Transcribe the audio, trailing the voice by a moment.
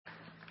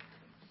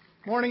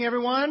Morning,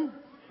 everyone.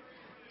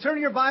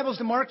 Turn your Bibles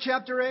to Mark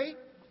chapter 8.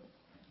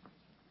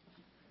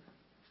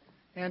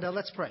 And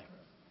let's pray.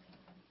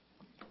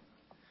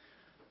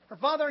 Our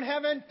Father in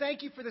heaven,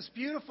 thank you for this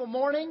beautiful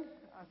morning.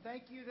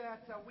 Thank you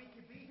that we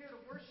could be here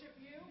to worship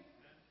you.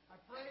 I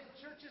pray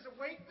the church is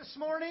awake this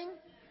morning,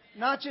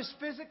 not just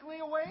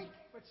physically awake,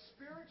 but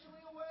spiritually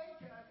awake.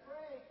 And I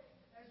pray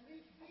as we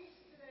feast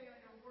today on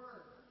your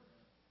word,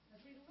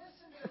 as we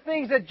listen to the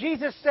things that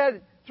Jesus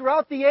said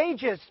throughout the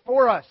ages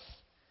for us,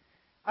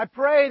 I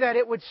pray that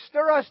it would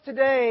stir us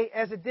today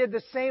as it did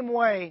the same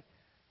way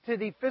to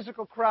the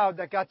physical crowd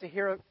that got to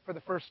hear it for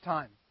the first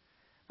time.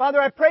 Father,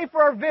 I pray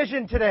for our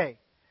vision today.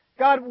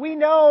 God, we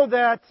know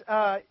that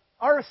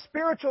our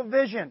spiritual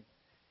vision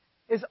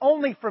is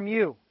only from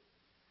you.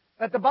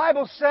 That the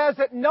Bible says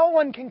that no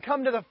one can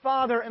come to the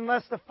Father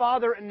unless the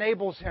Father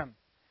enables him.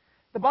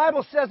 The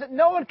Bible says that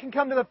no one can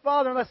come to the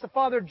Father unless the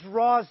Father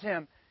draws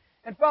him.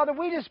 And Father,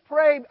 we just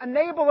pray,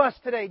 enable us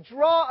today,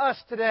 draw us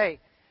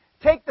today.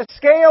 Take the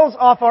scales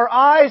off our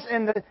eyes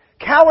and the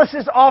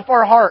calluses off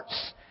our hearts.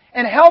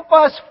 And help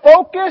us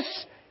focus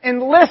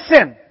and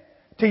listen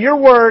to your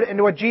word and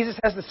to what Jesus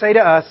has to say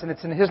to us. And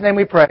it's in His name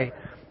we pray.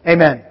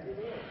 Amen.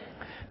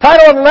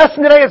 Title of the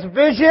lesson today is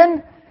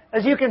Vision,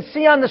 as you can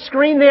see on the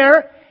screen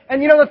there.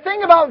 And you know, the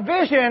thing about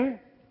vision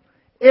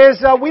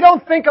is we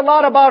don't think a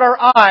lot about our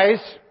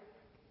eyes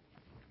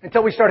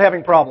until we start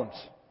having problems.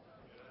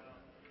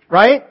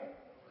 Right?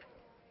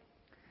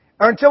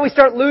 Or until we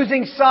start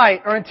losing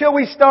sight, or until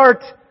we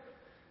start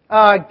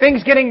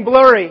things getting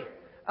blurry.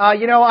 I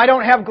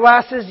don't have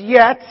glasses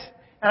yet,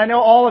 and I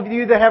know all of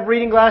you that have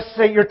reading glasses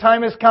say your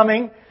time is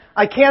coming.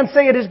 I can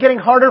say it is getting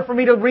harder for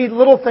me to read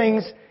little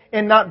things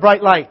in not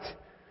bright light.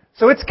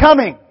 So it's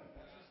coming.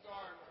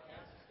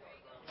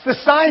 The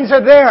signs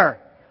are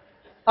there.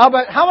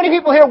 But how many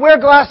people here wear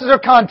glasses or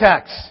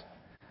contacts?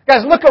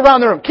 Guys, look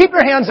around the room. Keep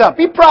your hands up.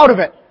 Be proud of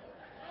it.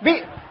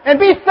 Be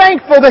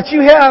thankful that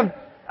you have...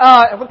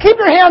 keep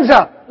your hands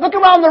up. Look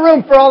around the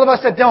room for all of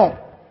us that don't.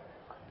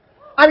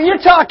 I mean, you're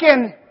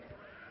talking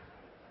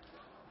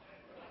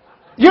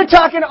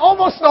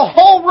almost the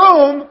whole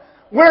room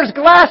wears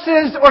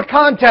glasses or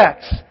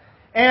contacts.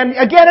 And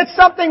again, it's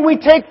something we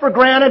take for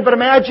granted, but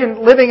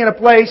imagine living in a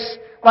place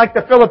like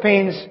the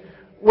Philippines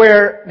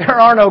where there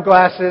are no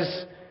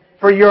glasses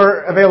for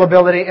your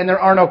availability and there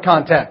are no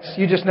contacts.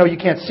 You just know you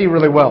can't see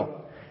really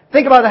well.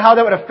 Think about how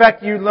that would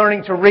affect you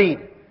learning to read,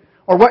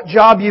 or what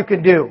job you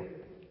could do,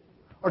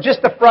 or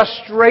just the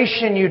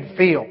frustration you'd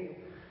feel.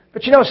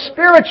 But you know,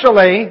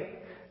 spiritually,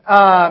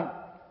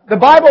 the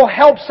Bible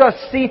helps us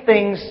see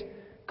things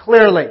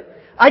clearly.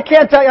 I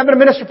can't tell you, I've been a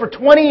minister for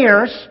 20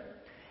 years,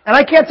 and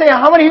I can't tell you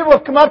how many people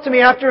have come up to me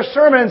after a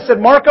sermon and said,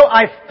 Marco,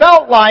 I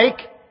felt like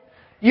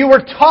you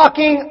were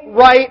talking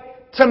right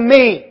to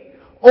me.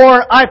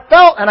 Or I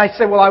felt, and I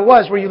say, well, I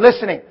was, were you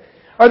listening?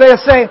 Or they'll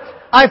say,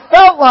 I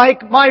felt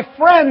like my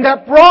friend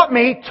that brought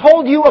me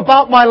told you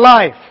about my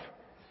life.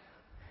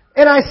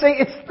 And I say,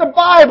 it's the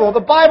Bible. The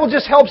Bible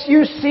just helps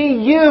you see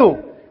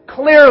you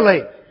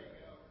clearly.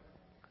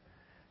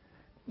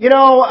 You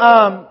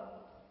know,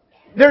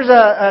 there's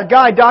a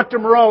guy, Dr.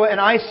 Moreau, an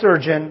eye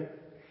surgeon,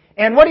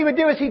 and what he would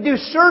do is he'd do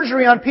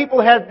surgery on people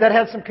that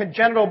had some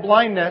congenital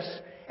blindness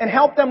and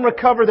help them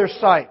recover their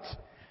sight.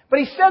 But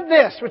he said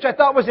this, which I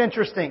thought was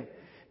interesting.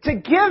 To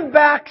give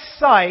back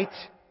sight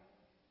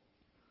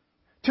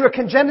to a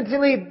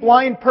congenitally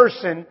blind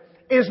person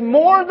is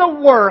more the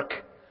work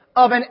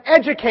of an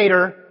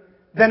educator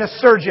than a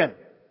surgeon.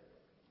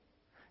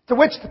 To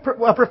which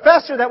a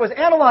professor that was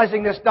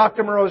analyzing this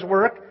Dr. Moreau's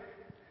work,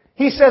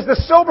 he says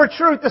the sober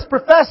truth, this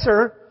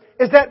professor,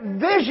 is that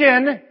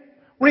vision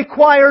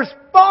requires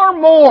far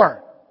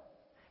more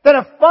than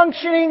a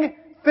functioning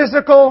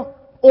physical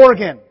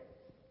organ.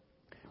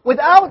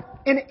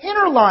 Without an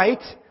inner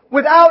light,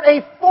 without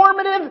a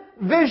formative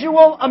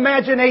visual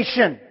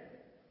imagination,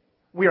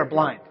 we are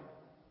blind.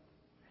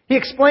 He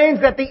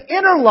explains that the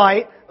inner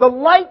light, the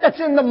light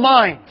that's in the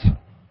mind,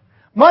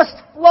 must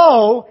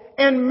flow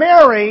and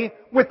marry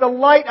with the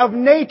light of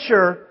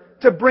nature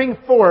to bring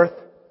forth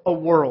a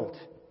world.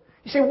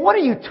 You say, what are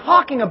you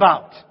talking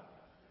about?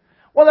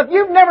 Well, if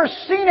you've never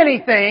seen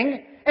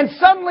anything and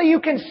suddenly you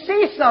can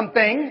see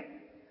something,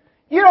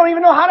 you don't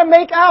even know how to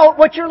make out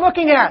what you're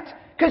looking at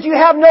because you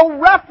have no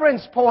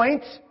reference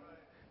point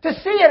to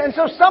see it. And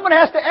so someone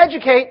has to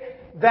educate,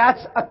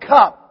 that's a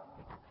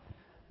cup.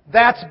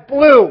 That's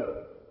blue.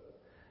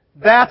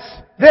 That's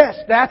this.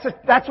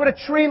 That's what a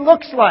tree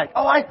looks like.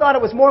 Oh, I thought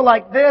it was more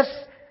like this.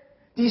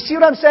 Do you see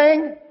what I'm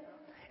saying?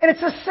 And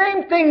it's the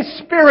same thing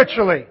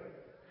spiritually.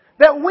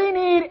 That we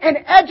need an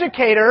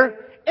educator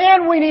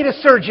and we need a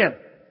surgeon.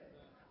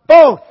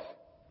 Both.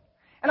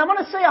 And I'm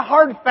going to say a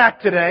hard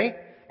fact today.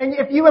 And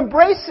if you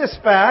embrace this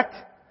fact,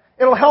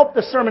 it'll help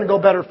the sermon go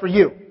better for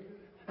you.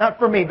 Not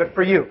for me, but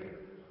for you.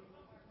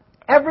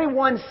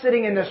 Everyone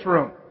sitting in this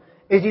room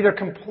is either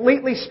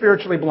completely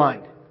spiritually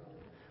blind,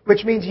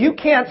 which means you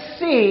can't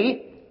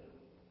see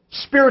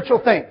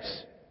spiritual things.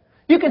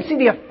 You can see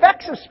the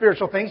effects of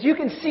spiritual things. You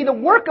can see the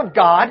work of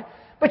God,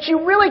 but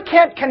you really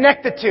can't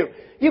connect the two.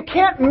 You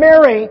can't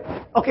marry,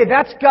 okay,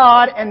 that's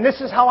God, and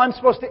this is how I'm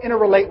supposed to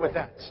interrelate with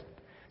that.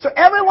 So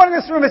everyone in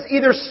this room is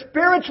either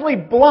spiritually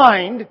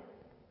blind,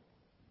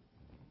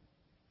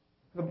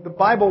 the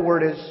Bible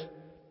word is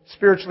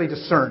spiritually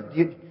discerned.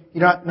 You're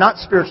not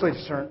spiritually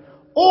discerned,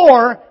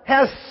 or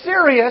has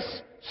serious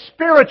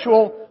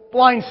spiritual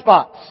blind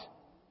spots.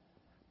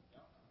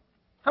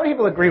 How many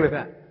people agree with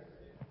that?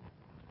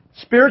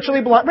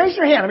 Spiritually blind. Raise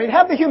your hand. I mean,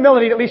 have the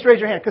humility to at least raise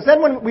your hand. Because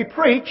then when we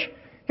preach,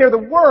 hear the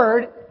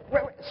word,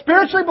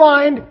 spiritually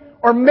blind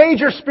or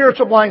major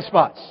spiritual blind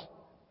spots.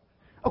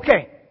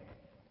 Okay.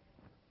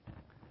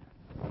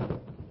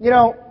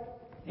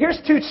 Here's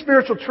two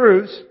spiritual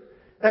truths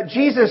that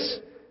Jesus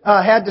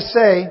had to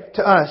say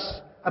to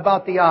us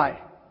about the eye.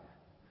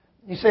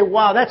 You say,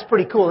 wow, that's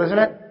pretty cool, isn't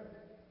it?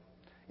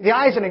 The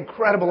eye is an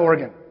incredible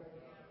organ.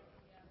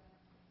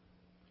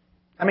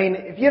 I mean,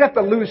 if you'd have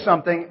to lose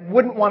something,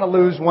 wouldn't want to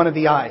lose one of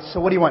the eyes. So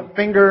what do you want?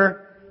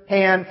 Finger,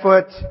 hand,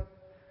 foot?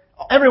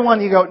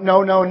 Everyone you go,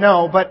 no, no,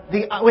 no. But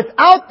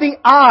without the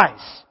eyes,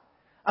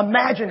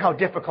 imagine how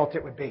difficult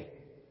it would be.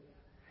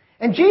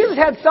 And Jesus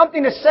had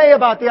something to say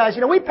about the eyes.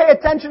 We pay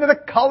attention to the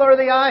color of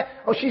the eye.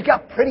 Oh, she's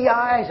got pretty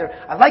eyes. Or,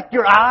 I like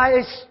your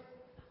eyes.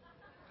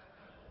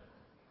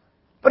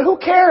 But who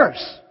cares?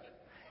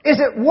 Is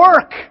it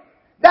work?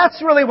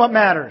 That's really what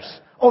matters.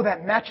 Oh,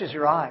 that matches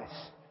your eyes.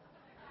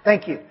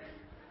 Thank you.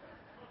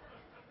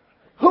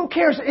 Who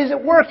cares? Is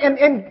it work?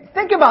 And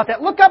think about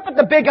that. Look up at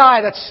the big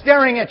eye that's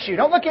staring at you.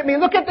 Don't look at me.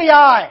 Look at the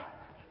eye.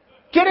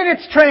 Get in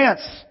its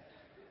trance.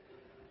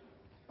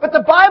 But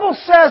the Bible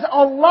says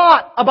a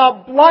lot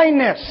about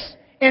blindness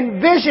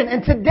and vision.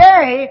 And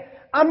today,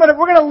 we're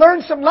going to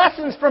learn some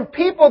lessons from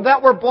people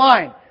that were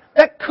blind,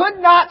 that could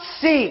not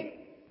see.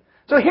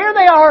 So here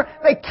they are.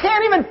 They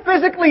can't even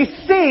physically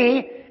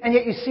see, and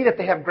yet you see that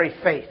they have great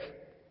faith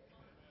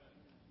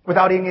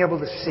without being able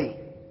to see.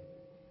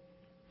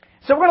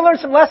 So we're going to learn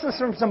some lessons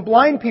from some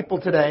blind people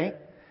today.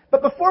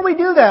 But before we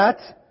do that,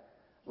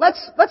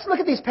 let's look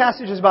at these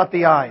passages about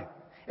the eye.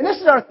 And this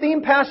is our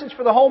theme passage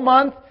for the whole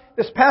month.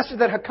 This passage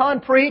that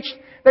Hakan preached,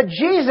 that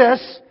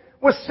Jesus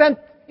was sent.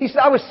 He said,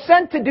 I was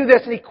sent to do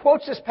this. And he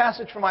quotes this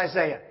passage from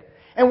Isaiah.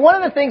 And one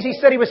of the things he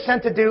said he was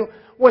sent to do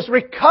was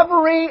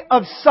recovery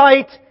of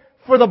sight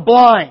for the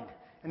blind.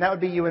 And that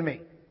would be you and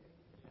me.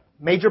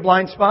 Major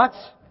blind spots,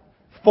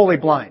 fully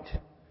blind.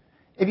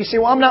 If you say,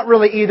 well, I'm not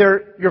really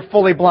either, you're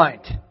fully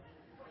blind.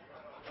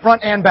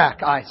 Front and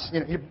back eyes.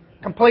 You're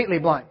completely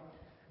blind.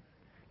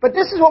 But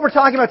this is what we're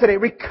talking about today.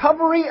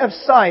 Recovery of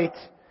sight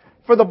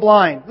for the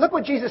blind. Look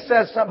what Jesus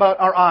says about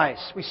our eyes.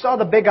 We saw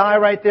the big eye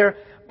right there.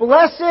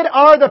 Blessed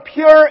are the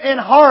pure in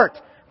heart,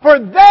 for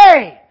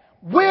they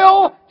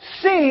will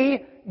see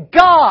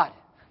God.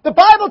 The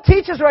Bible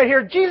teaches right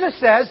here, Jesus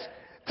says,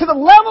 to the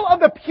level of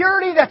the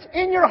purity that's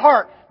in your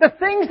heart, the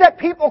things that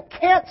people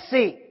can't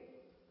see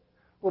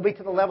will be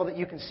to the level that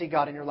you can see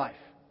God in your life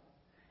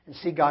and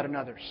see God in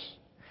others.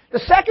 The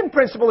second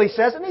principle, he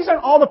says, and these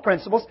aren't all the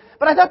principles,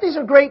 but I thought these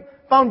are great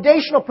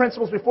foundational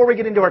principles before we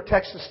get into our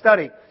text to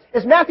study,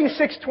 is Matthew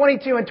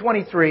 6:22 and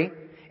 23.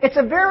 It's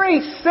a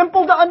very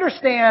simple to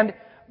understand,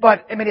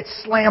 but, it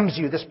slams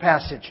you, this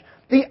passage.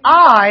 The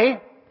eye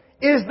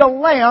is the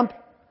lamp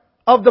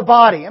of the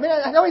body.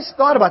 I always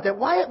thought about that.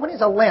 What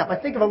is a lamp? I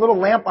think of a little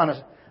lamp on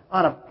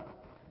a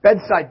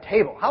bedside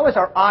table. How is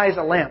our eyes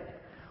a lamp?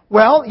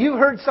 Well, you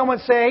heard someone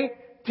say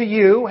to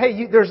you,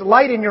 hey, there's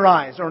light in your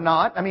eyes, or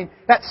not.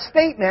 That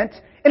statement,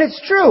 and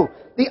it's true.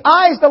 The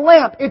eye is the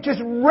lamp. It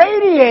just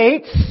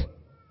radiates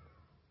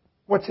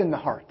what's in the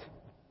heart.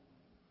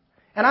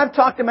 And I've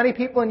talked to many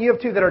people, and you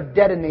have too, that are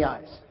dead in the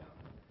eyes.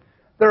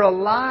 They're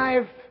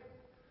alive,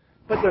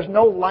 but there's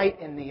no light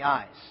in the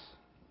eyes.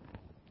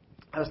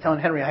 I was telling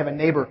Henry, I have a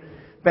neighbor,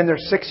 been there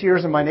 6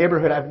 years in my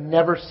neighborhood. I've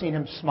never seen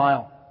him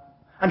smile.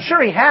 I'm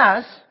sure he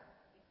has.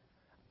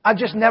 I've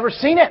just never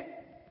seen it.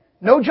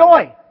 No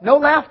joy, no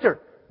laughter,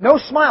 no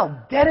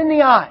smile, dead in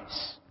the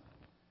eyes.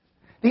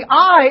 The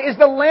eye is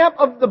the lamp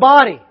of the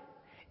body.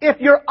 If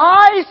your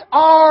eyes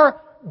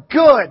are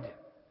good,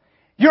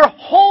 your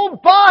whole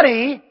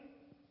body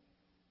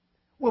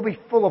will be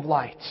full of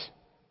light.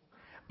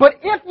 But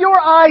if your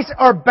eyes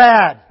are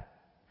bad,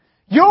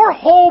 your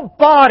whole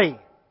body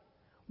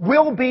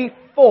will be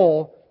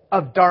full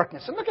of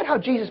darkness. And look at how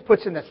Jesus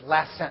puts in this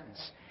last sentence.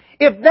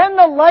 If then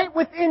the light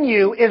within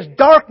you is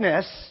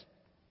darkness,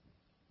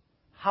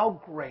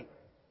 how great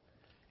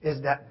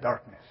is that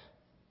darkness?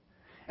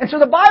 And so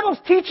the Bible's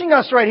teaching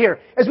us right here,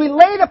 as we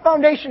lay the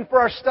foundation for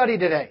our study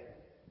today.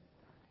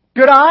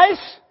 Good eyes,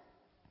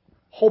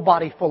 whole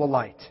body full of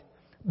light.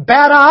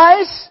 Bad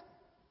eyes,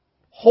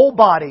 whole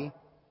body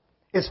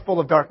is full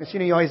of darkness.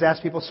 You always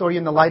ask people, so are you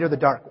in the light or the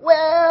dark?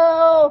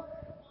 Well,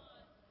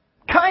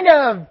 kind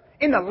of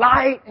in the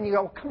light. And you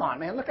go, come on,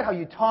 man, look at how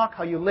you talk,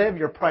 how you live,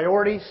 your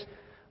priorities.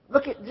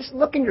 Just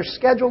look in your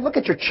schedule, look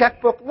at your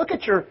checkbook, look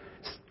at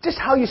just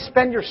how you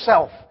spend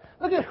yourself.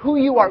 Look at who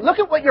you are. Look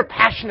at what you're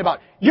passionate about.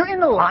 You're in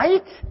the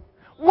light?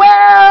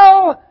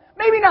 Well,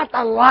 maybe not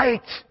the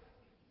light.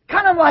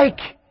 Kind of like,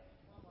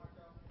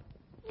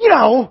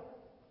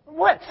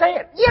 What? Say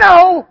it. You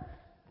know,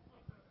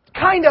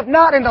 kind of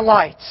not in the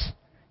lights.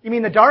 You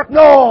mean the dark?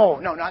 No,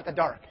 not the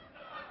dark.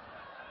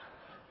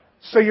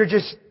 So you're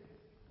just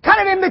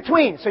kind of in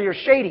between. So you're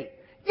shady.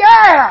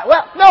 Yeah,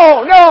 well,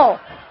 no,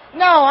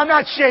 I'm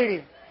not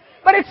shady.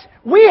 But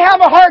we have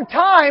a hard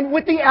time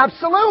with the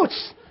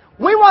absolutes.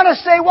 We want to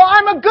say, well,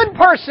 I'm a good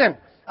person.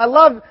 I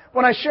love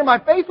when I share my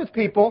faith with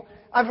people.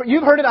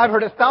 You've heard it, I've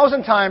heard it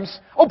 1,000 times.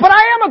 Oh, but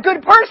I am a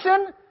good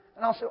person.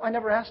 And I'll say, I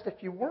never asked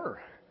if you were.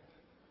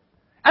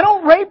 I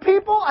don't rape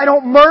people. I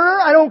don't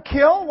murder. I don't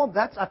kill. Well,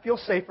 I feel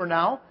safer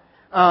now.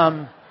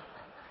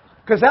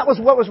 Because that was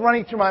what was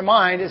running through my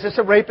mind. Is this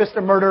a rapist,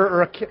 a murderer,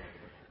 or a kid?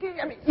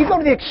 I mean, you go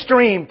to the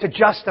extreme to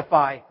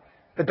justify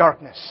the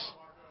darkness.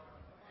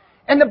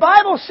 And the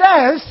Bible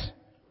says,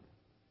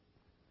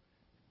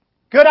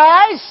 good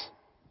eyes,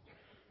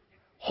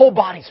 whole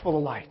body's full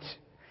of light.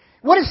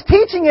 What it's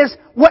teaching is,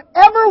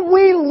 whatever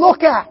we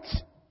look at,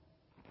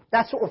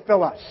 that's what will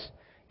fill us.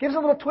 Gives a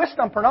little twist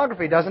on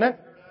pornography, doesn't it?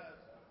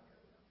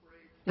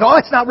 No,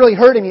 it's not really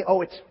hurting me.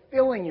 Oh, it's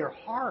filling your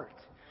heart.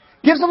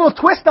 Gives a little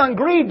twist on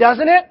greed,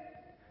 doesn't it?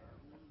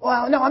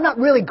 Well, no, I'm not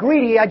really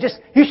greedy.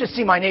 You should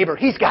see my neighbor.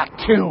 He's got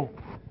 2.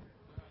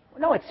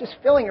 No, it's just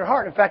filling your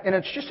heart. In fact,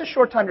 in just a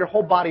short time, your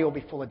whole body will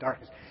be full of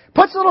darkness.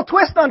 Puts a little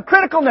twist on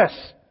criticalness,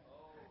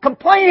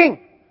 complaining,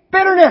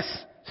 bitterness,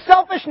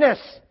 selfishness,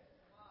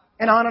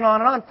 and on and on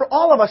and on. For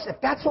all of us,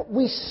 if that's what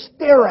we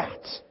stare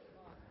at,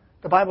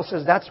 the Bible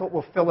says that's what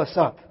will fill us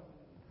up.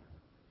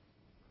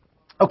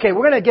 Okay,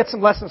 we're going to get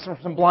some lessons from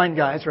some blind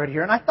guys right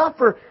here. And I thought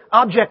for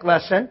object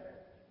lesson,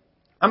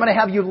 I'm going to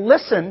have you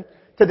listen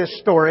to this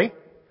story.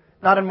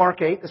 Not in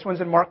Mark 8. This one's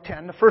in Mark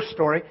 10, the first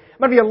story. I'm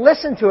going to have you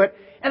listen to it.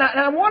 And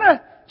I want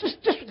to just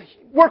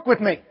work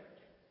with me.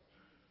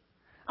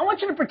 I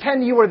want you to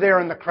pretend you were there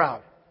in the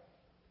crowd.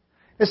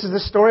 This is the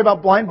story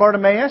about blind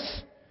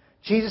Bartimaeus.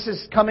 Jesus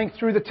is coming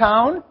through the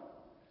town.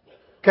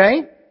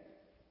 Okay?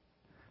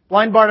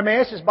 Blind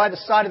Bartimaeus is by the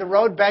side of the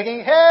road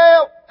begging,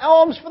 help!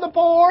 Alms for the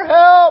poor!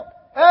 Help!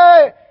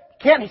 Hey!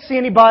 Can't see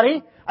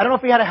anybody. I don't know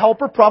if he had a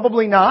helper.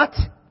 Probably not.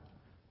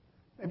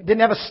 He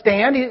didn't have a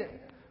stand.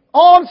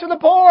 Alms for the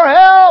poor!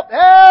 Help!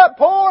 Help!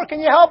 Poor! Can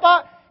you help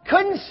out?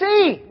 Couldn't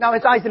see. Now,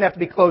 his eyes didn't have to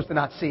be closed to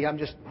not see. I'm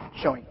just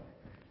showing you.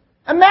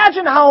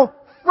 Imagine how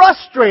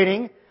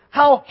frustrating,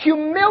 how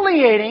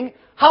humiliating,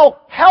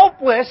 how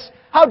helpless,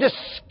 how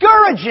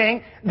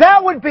discouraging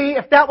that would be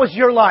if that was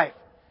your life.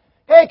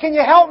 Hey, can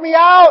you help me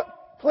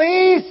out?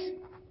 Please?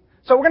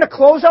 So we're going to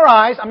close our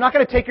eyes. I'm not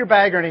going to take your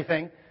bag or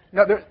anything.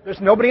 No, there's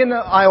nobody in the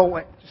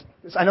aisle.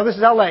 I know this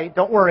is LA.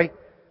 Don't worry.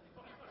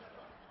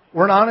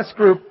 We're an honest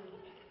group.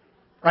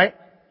 Right?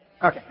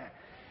 Okay.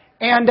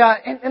 And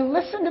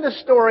listen to the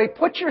story.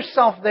 Put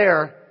yourself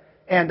there,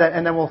 and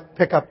then we'll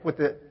pick up with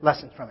the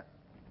lessons from it.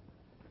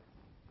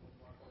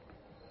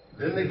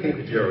 Then they came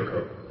to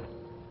Jericho.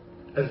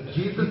 As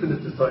Jesus and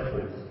his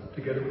disciples,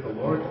 together with a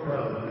large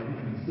crowd, were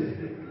entering the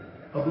city,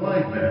 a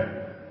blind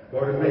man,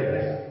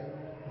 Bartimaeus,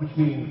 which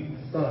means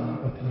son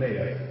of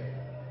Timaeus,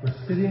 was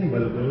sitting by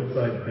the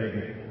roadside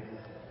begging.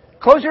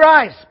 Close your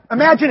eyes.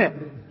 Imagine it.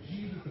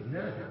 Jesus of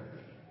Nazareth.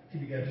 He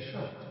began to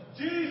shout,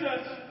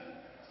 Jesus,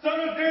 Son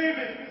of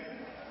David,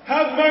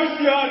 have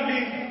mercy on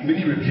me.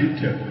 Many rebuked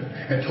him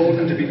and told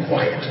him to be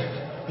quiet,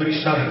 but he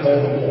shouted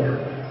all the more,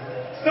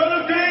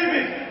 Son of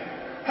David,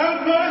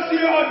 have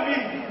mercy on me.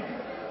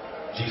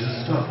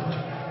 Jesus stopped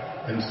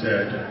and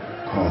said,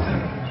 Call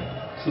him.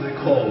 So they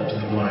called to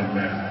the blind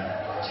man.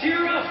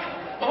 Cheer up,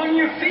 on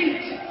your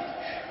feet.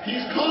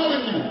 He's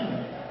calling you.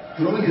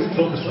 Throwing his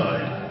cloak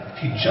aside,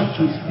 he jumped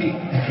to his feet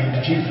and came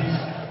to Jesus.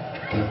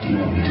 What do you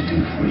want me to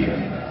do for you?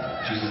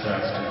 Jesus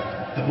asked him.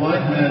 The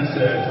blind man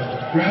said,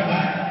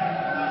 Rabbi,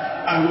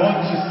 I want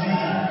to see.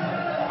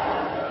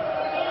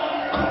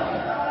 Go.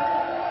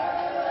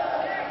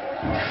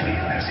 Your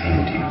faith has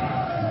healed you.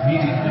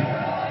 Immediately,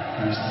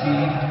 he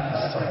received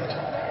his sight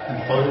and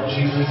followed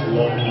Jesus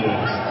along the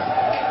roads.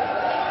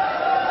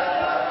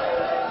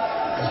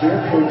 As they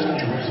approached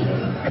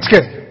Jerusalem... That's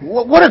good.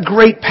 What a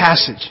great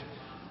passage.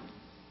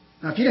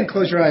 Now, if you didn't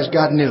close your eyes,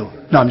 God knew.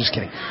 No, I'm just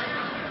kidding.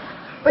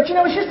 But you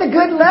know, it's just a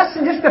good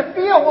lesson just to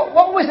feel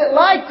what was it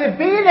like to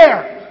be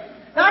there.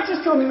 Not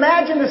just to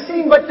imagine the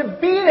scene, but to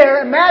be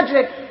there, imagine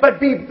it, but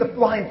be the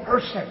blind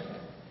person.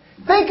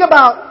 Think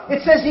about,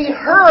 it says he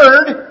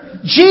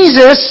heard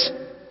Jesus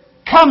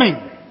coming.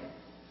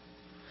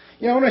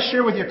 You know, I want to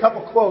share with you a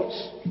couple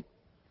quotes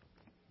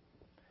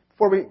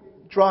before we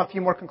draw a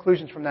few more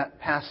conclusions from that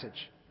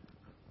passage.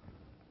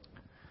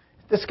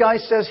 This guy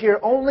says here,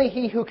 only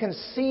he who can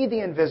see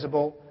the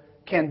invisible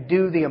can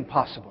do the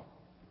impossible.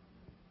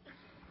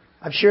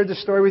 I've shared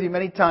this story with you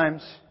many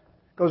times.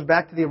 It goes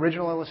back to the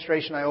original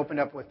illustration I opened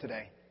up with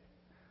today.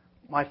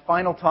 My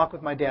final talk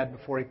with my dad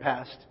before he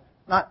passed.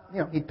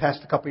 He'd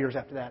passed a couple years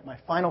after that. My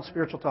final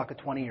spiritual talk of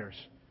 20 years.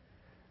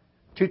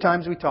 2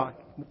 times we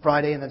talked,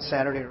 Friday and then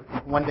Saturday, or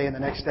one day and the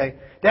next day.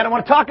 Dad, I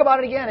want to talk about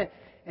it again.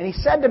 And he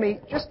said to me,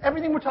 just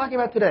everything we're talking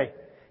about today.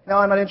 No,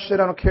 I'm not interested.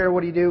 I don't care.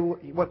 What do you do?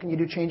 What can you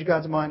do? Change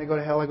God's mind. I go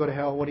to hell. I go to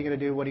hell. What are you going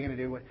to do? What are you going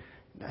to do?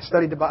 I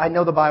studied the Bible. I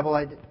know the Bible.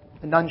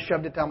 The nun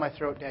shoved it down my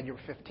throat. Dad, you were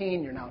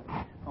 15. You're now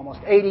almost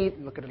 80.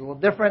 Look at it a little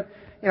different.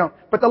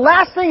 But the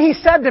last thing he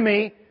said to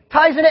me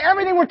ties into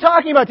everything we're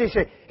talking about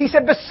today. He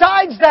said,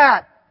 besides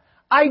that,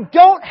 I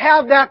don't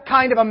have that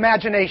kind of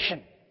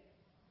imagination.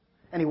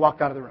 And he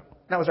walked out of the room.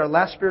 That was our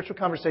last spiritual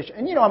conversation.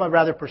 And I'm a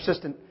rather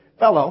persistent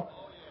fellow.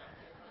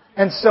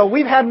 And so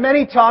we've had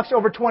many talks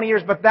over 20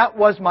 years, but that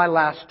was my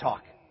last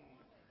talk.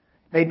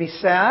 Made me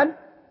sad,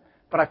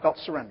 but I felt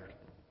surrendered.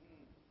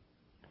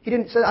 He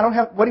didn't say,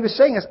 what he was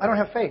saying is, I don't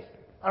have faith.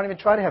 I don't even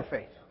try to have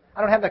faith. I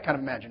don't have that kind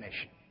of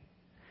imagination.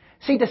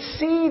 See, to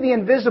see the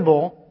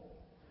invisible,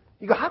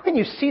 you go, how can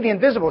you see the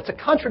invisible? It's a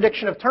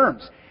contradiction of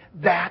terms.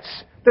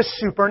 That's the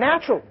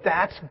supernatural.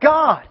 That's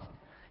God.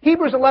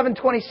 Hebrews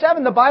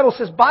 11:27, the Bible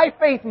says, by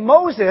faith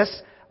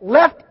Moses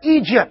left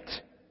Egypt,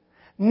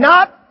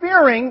 not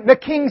fearing the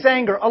king's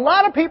anger. A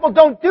lot of people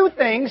don't do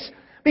things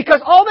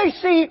because all they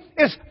see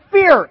is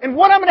fear and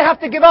what I'm going to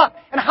have to give up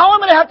and how I'm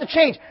going to have to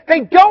change.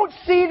 They don't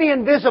see the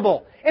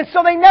invisible. And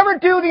so they never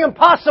do the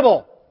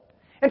impossible.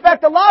 In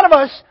fact, a lot of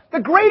us, the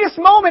greatest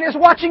moment is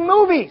watching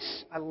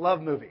movies. I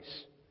love movies.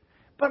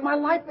 But my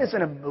life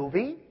isn't a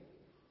movie.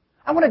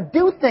 I want to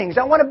do things.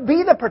 I want to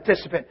be the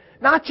participant,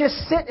 not just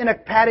sit in a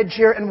padded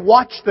chair and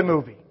watch the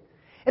movie.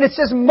 And it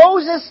says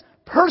Moses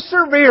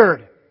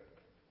persevered.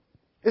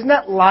 Isn't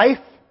that life?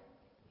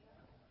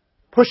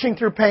 Pushing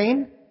through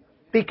pain?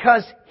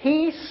 Because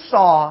he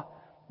saw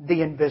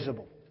the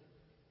invisible.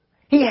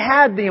 He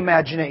had the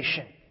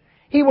imagination.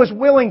 He was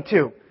willing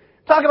to.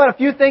 Talk about a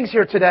few things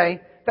here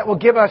today that will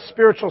give us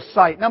spiritual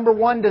sight. Number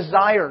 1,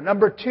 desire.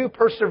 Number 2,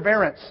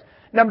 perseverance.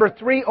 Number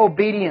 3,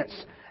 obedience.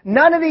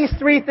 None of these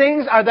 3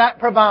 things are that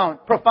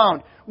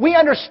profound. We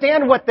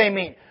understand what they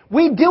mean.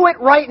 We do it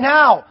right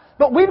now.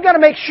 But we've got to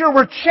make sure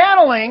we're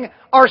channeling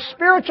our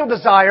spiritual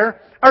desire,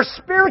 our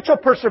spiritual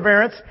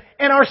perseverance,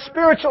 and our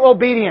spiritual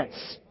obedience.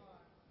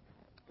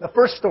 The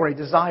first story,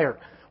 desire.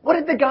 What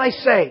did the guy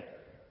say?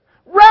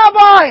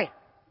 Rabbi,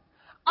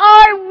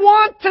 I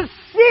want to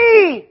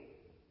see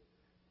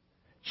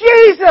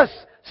Jesus,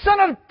 Son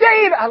of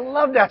David. I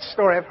love that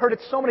story. I've heard it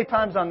so many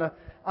times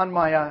on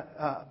my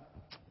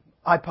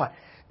iPod.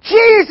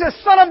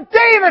 Jesus, Son of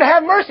David,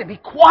 have mercy. Be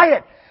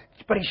quiet.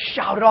 But he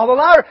shouted all the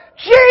louder,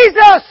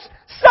 Jesus,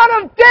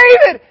 Son of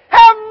David,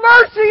 have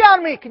mercy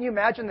on me. Can you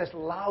imagine this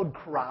loud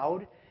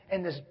crowd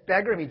and this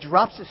beggar? He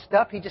drops his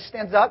stuff. He just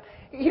stands up.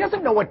 He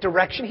doesn't know what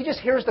direction. He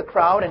just hears the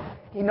crowd and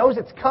he knows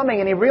it's coming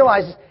and he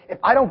realizes, if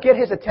I don't get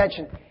his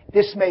attention,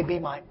 this may be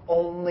my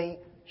only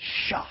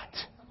shot.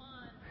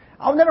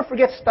 I'll never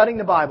forget studying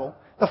the Bible.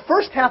 The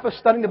first half of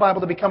studying the Bible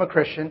to become a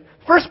Christian,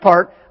 first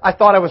part, I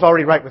thought I was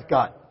already right with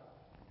God.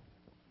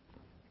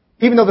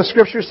 Even though the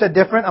Scripture said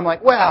different, I'm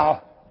like,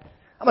 well,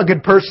 I'm a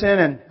good person,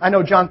 and I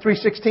know John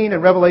 3:16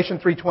 and Revelation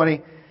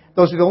 3:20.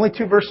 Those are the only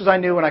 2 verses I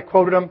knew, and I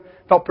quoted them.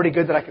 Felt pretty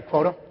good that I could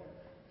quote them.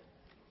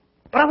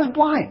 But I was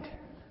blind.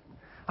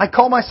 I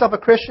called myself a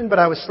Christian, but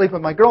I was sleeping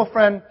with my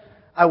girlfriend.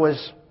 I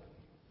was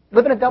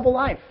living a double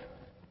life.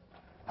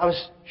 I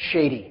was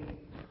shady.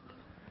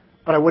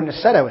 But I wouldn't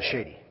have said I was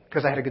shady,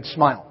 because I had a good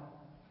smile.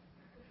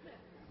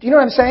 Do you know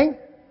what I'm saying?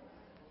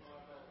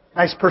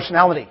 Nice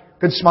personality,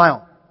 good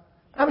smile.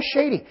 I was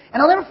shady.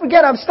 And I'll never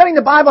forget, I was studying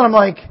the Bible and I'm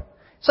like,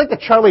 it's like the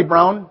Charlie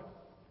Brown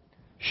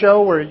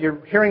show where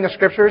you're hearing the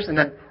Scriptures and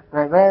then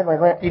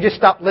you just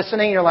stop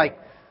listening. You're like,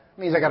 it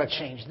means I got to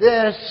change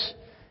this.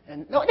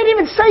 And no, it didn't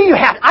even say you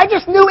had. I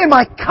just knew in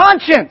my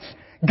conscience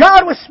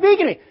God was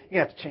speaking to me. You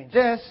have to change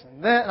this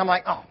and that. And I'm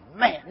like, oh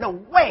man, no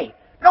way.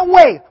 No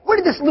way. Where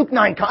did this Luke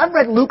 9 come? I've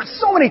read Luke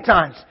so many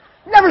times.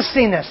 Never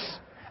seen this.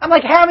 I'm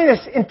like having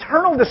this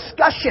internal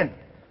discussion,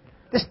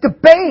 this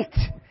debate.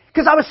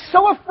 Because I was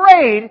so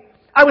afraid.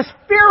 I was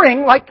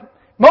fearing, like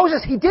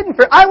Moses, he didn't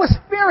fear. I was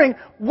fearing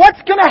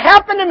what's going to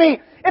happen to me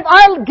if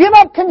I give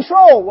up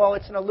control. Well,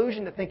 it's an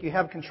illusion to think you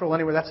have control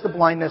anywhere. That's the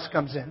blindness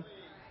comes in.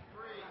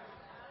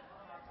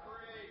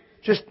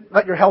 Just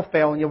let your health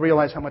fail and you'll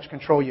realize how much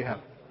control you have.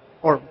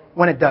 Or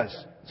when it does.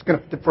 It's going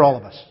to for all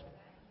of us.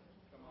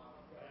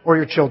 Or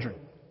your children.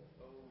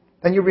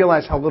 Then you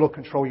realize how little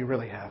control you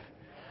really have.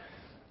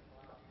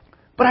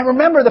 But I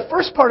remember the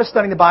first part of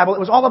studying the Bible, it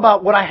was all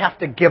about what I have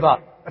to give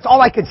up. That's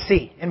all I could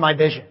see in my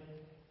vision.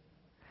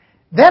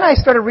 Then I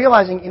started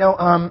realizing,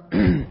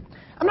 I'm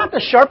not the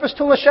sharpest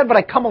tool in the shed, but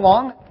I come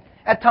along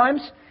at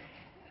times.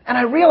 And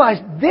I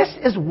realized this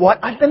is what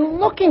I've been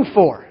looking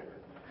for.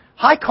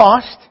 High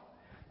cost.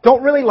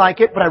 Don't really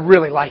like it, but I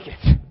really like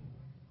it.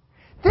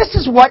 This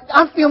is what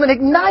I'm feeling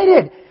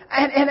ignited.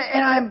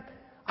 And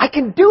I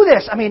can do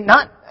this. I'm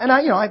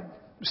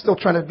still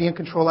trying to be in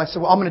control. I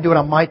said, well, I'm going to do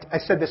it I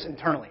said this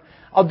internally.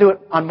 I'll do it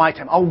on my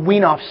time. I'll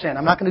wean off sin.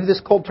 I'm not going to do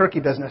this cold turkey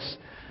business.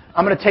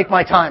 I'm going to take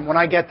my time when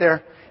I get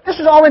there. This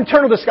is all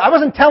internal discussion. I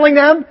wasn't telling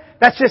them.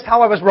 That's just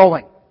how I was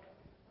rolling.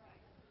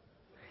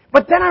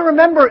 But then I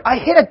remember I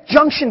hit a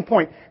junction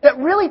point that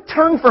really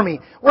turned for me,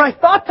 where I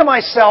thought to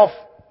myself,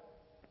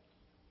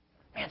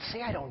 man,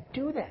 say I don't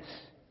do this.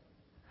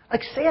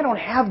 Like, say I don't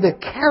have the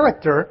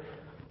character,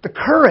 the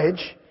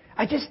courage.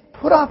 I just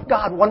put off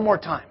God one more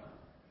time.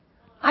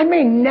 I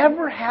may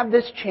never have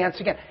this chance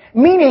again.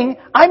 Meaning,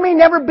 I may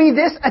never be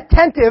this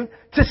attentive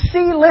to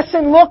see,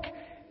 listen, look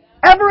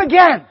ever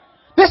again.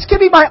 This could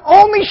be my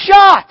only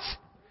shot.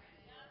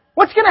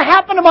 What's going to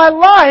happen to my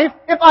life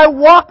if I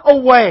walk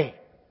away?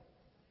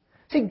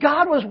 See,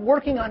 God was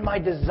working on my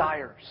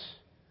desires.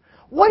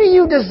 What do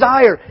you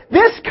desire?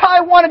 This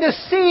guy wanted to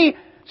see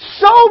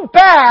so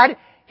bad,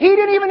 he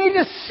didn't even need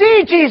to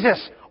see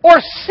Jesus or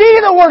see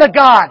the Word of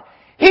God.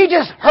 He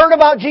just heard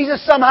about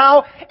Jesus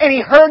somehow, and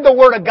he heard the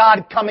Word of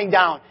God coming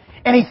down.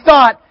 And he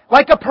thought,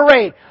 like a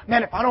parade,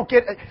 man, if I don't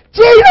get...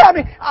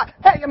 Jesus!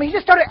 He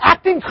just started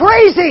acting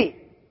crazy.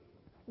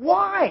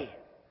 Why?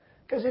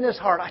 Because in his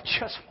heart, I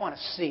just want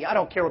to see. I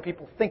don't care what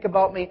people think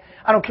about me.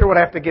 I don't care what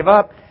I have to give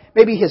up.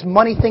 Maybe his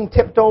money thing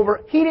tipped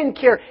over. He didn't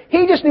care.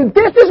 He just knew,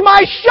 this is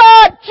my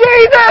shot!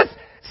 Jesus!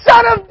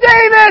 Son of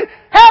David!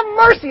 Have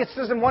mercy! It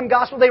says in one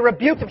gospel, they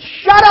rebuked him.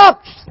 Shut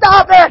up!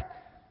 Stop it!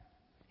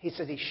 He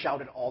says he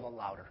shouted all the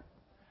louder.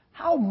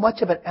 How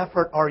much of an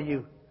effort are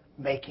you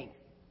making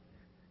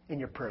in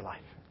your prayer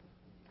life?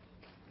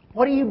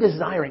 What are you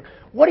desiring?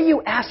 What are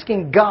you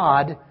asking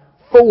God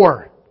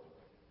for?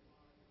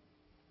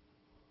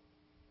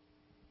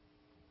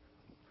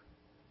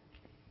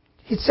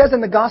 It says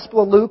in the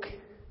Gospel of Luke,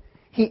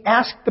 he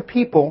asked the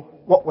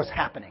people what was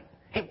happening.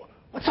 Hey,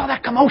 what's all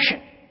that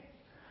commotion?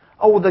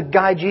 Oh, well, the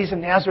guy Jesus of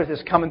Nazareth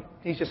is coming.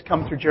 He's just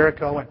coming through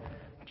Jericho. And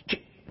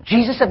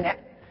Jesus of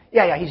Nazareth?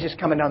 Yeah, he's just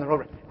coming down the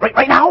road.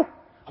 Right now?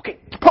 Okay,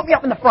 put me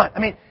up in the front.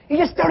 He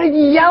just started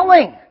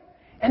yelling.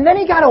 And then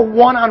he got a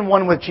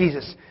one-on-one with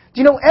Jesus.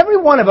 Do you know, every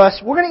one of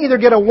us, we're going to either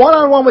get a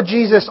one-on-one with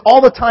Jesus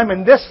all the time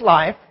in this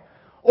life,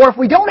 or if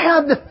we don't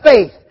have the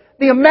faith,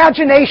 the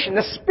imagination,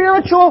 the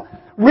spiritual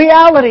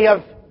reality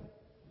of,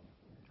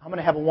 I'm going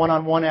to have a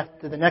one-on-one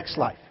after the next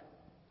life.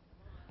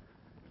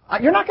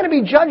 You're not going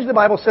to be judged, the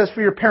Bible says,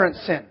 for your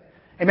parents' sin.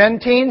 Amen,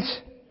 teens?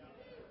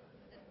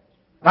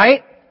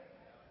 Right?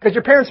 Because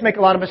your parents make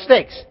a lot of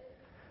mistakes.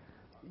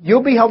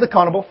 You'll be held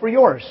accountable for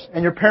yours,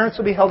 and your parents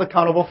will be held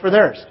accountable for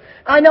theirs.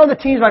 I know the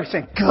teens might be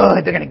saying,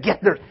 good, they're going to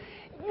get theirs.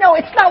 No,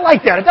 it's not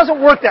like that. It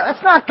doesn't work that.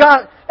 That's not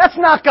God. That's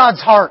not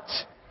God's heart.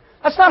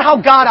 That's not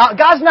how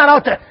God's not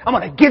out there, I'm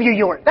going to give you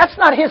yours. That's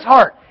not His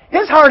heart.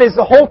 His heart is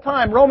the whole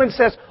time. Romans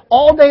says,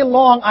 all day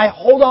long I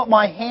hold out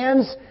my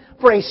hands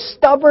for a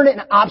stubborn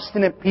and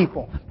obstinate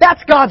people.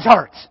 That's God's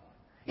heart.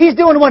 He's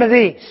doing one of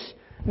these,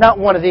 not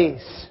one of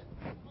these.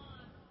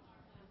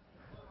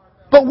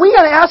 But we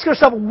got to ask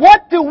ourselves,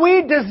 what do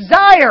we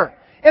desire?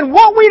 And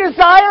what we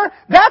desire,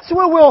 that's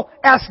what we'll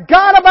ask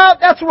God about.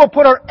 That's where we'll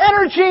put our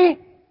energy.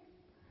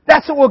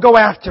 That's what we'll go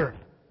after.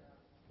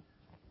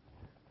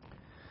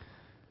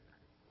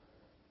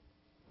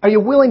 Are you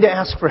willing to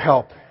ask for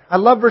help? I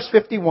love verse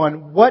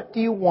 51. What do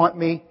you want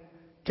me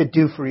to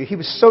do for you? He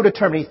was so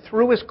determined. He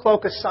threw his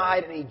cloak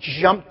aside and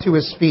he jumped to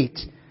his feet.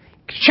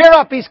 Cheer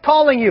up, He's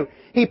calling you.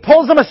 He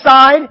pulls him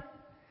aside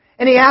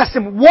and he asks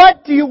him,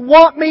 what do you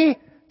want me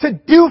to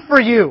do for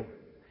you?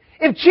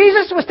 If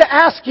Jesus was to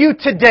ask you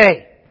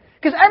today,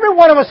 because every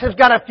one of us has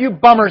got a few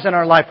bummers in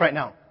our life right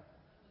now.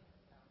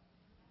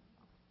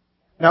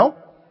 No?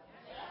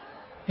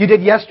 You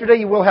did yesterday,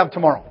 you will have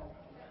tomorrow.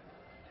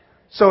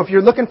 So if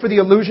you're looking for the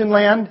illusion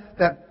land,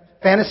 that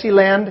fantasy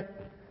land,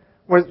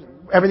 where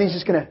everything's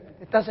just going to...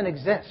 It doesn't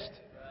exist.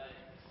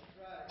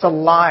 It's a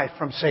lie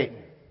from Satan.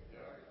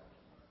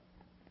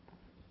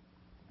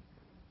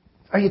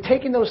 Are you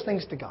taking those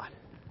things to God?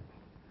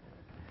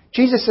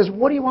 Jesus says,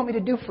 what do you want me to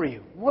do for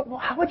you?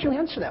 How would you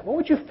answer that? What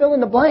would you fill in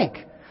the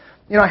blank?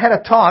 I had a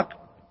talk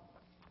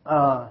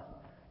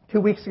 2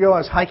 weeks ago. I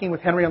was hiking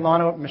with Henry and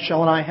Lana,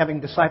 Michelle and I, having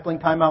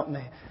discipling time out in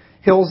the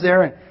hills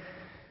there. And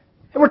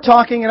we're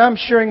talking, and I'm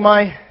sharing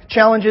my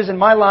challenges in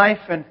my life.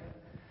 And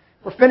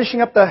we're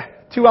finishing up the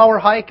 2-hour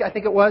hike, I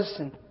think it was.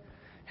 And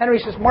Henry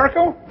says,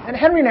 Marco, and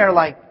Henry and I are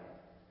like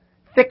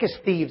thick as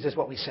thieves, is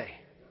what we say.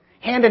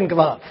 Hand in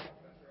glove.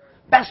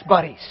 Best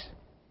buddies.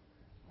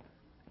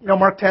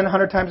 Mark 10,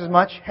 100 times as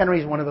much.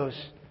 Henry's one of those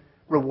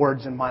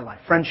rewards in my life,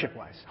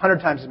 friendship-wise. 100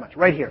 times as much,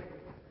 right here.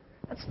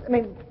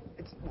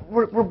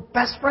 We're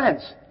best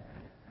friends.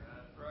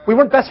 We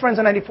weren't best friends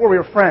in 94, we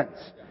were friends.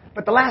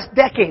 But the last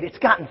decade, it's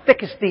gotten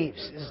thick as thieves,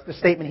 is the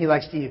statement he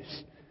likes to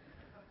use.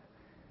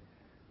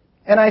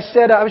 And I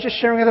said, I was just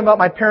sharing with him about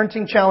my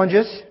parenting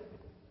challenges.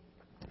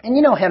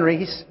 And Henry,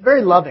 he's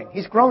very loving.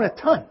 He's grown a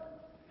ton.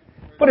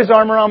 Put his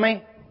arm around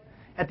me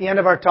at the end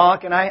of our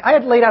talk, and I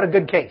had laid out a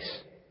good case.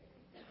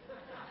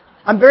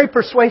 I'm very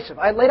persuasive.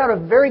 I laid out a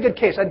very good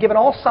case. I'd given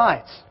all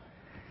sides.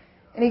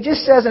 And he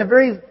just says in a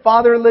very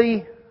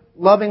fatherly,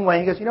 loving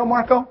way, he goes,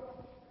 Marco,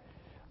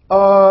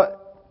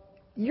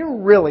 you're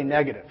really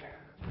negative.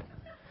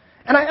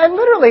 And I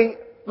literally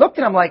looked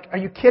at him like, are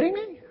you kidding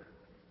me?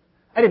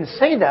 I didn't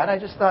say that. I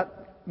just thought,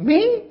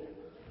 me?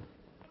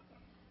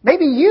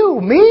 Maybe you,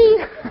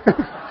 me?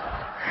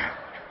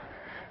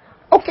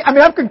 Okay,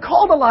 I've been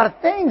called a lot of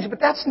things,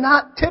 but that's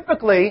not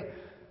typically...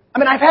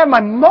 I've had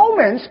my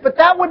moments, but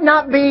that would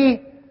not be...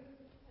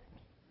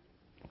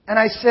 And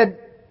I said,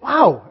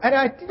 wow. And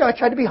I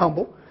tried to be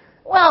humble.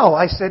 Wow,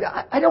 I said,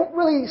 I don't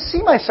really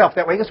see myself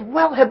that way. He goes,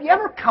 well, have you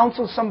ever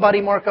counseled somebody,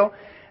 Marco,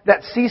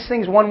 that sees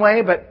things one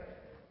way, but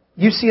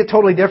you see it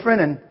totally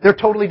different and they're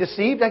totally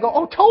deceived? I go,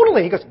 oh,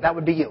 totally. He goes, that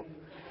would be you.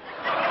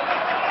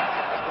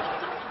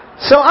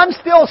 So I'm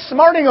still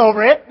smarting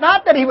over it.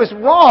 Not that he was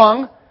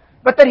wrong,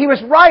 but that he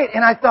was right.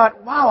 And I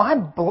thought,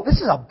 wow,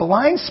 this is a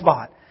blind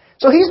spot.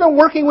 So he's been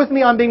working with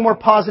me on being more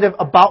positive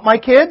about my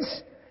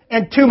kids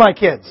and to my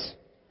kids.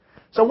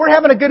 So we're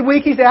having a good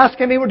week. He's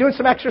asking me. We're doing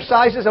some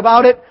exercises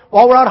about it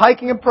while we're out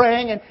hiking and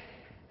praying. And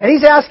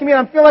he's asking me,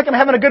 and I feel like I'm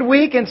having a good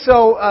week. And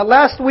so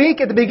last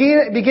week, at the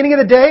beginning of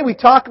the day, we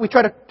try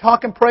to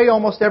talk and pray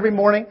almost every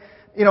morning,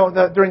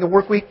 during the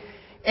work week.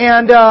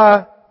 And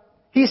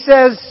he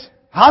says,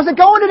 how's it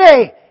going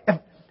today?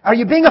 Are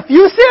you being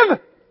effusive?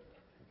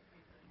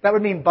 That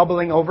would mean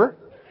bubbling over.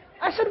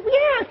 I said,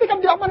 yeah, I think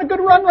I'm on a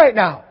good run right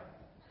now.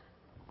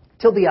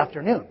 Till the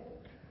afternoon.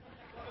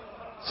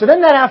 So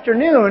then that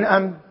afternoon,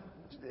 I'm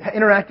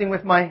interacting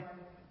with my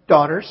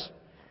daughters.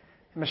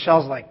 And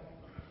Michelle's like,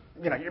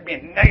 you're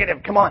being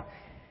negative. Come on.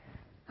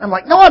 I'm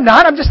like, no, I'm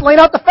not. I'm just laying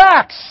out the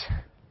facts.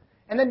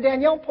 And then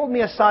Danielle pulled me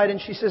aside and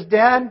she says,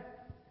 Dad,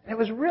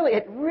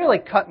 it really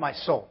cut my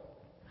soul.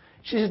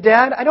 She says,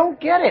 Dad, I don't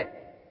get it.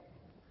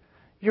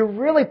 You're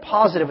really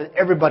positive with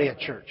everybody at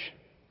church.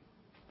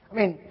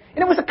 And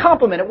it was a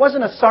compliment. It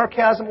wasn't a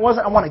sarcasm. It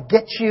wasn't, I want to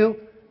get you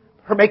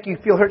or make you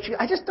feel hurt.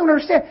 I just don't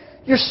understand.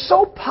 You're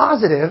so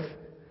positive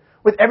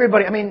with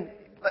everybody.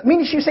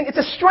 She was saying it's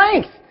a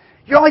strength.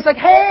 You're always like,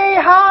 hey,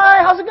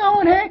 hi, how's it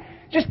going? Hey,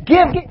 just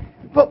give.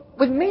 But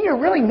with me, you're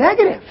really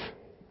negative.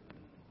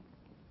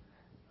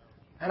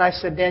 And I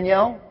said,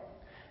 Danielle,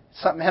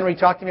 something Henry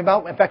talked to me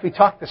about. In fact, we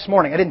talked this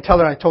morning. I didn't tell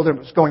her. I told her it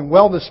was going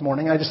well this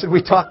morning. I just said,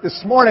 we talked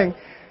this morning.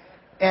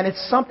 And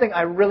it's something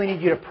I really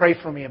need you to pray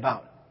for me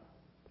about.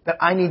 That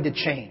I need to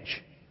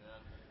change.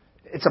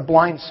 It's a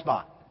blind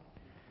spot.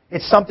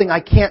 It's something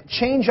I can't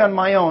change on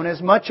my own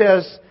as much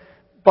as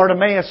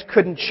Bartimaeus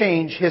couldn't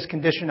change his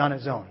condition on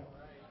his own.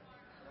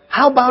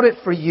 How about it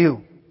for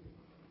you?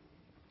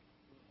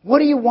 What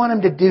do you want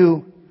Him to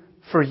do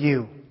for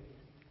you?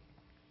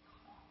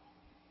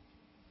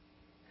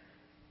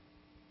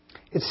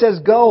 It says,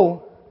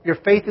 go, your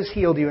faith has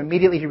healed you.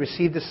 Immediately he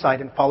received his sight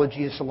and followed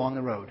Jesus along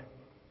the road.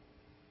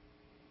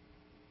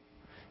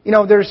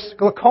 There's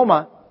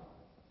glaucoma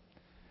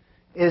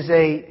is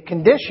a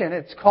condition.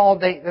 It's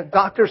called, the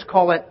doctors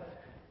call it,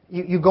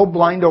 you go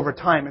blind over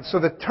time. And so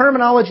the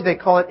terminology they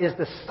call it is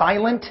the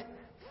silent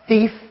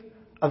thief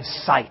of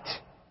sight.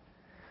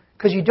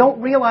 Because you don't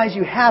realize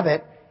you have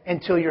it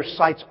until your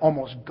sight's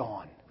almost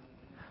gone.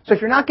 So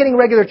if you're not getting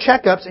regular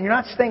checkups and you're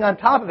not staying on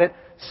top of it,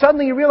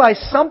 suddenly you realize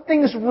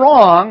something's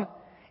wrong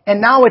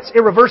and now it's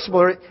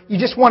irreversible. Or you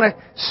just want to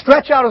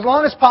stretch out as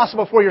long as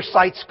possible before your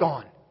sight's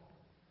gone.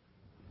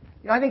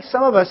 I think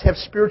some of us have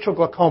spiritual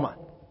glaucoma.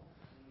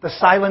 The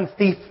silent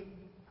thief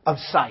of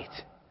sight.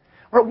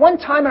 Or at one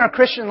time in our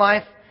Christian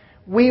life,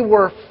 we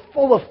were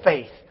full of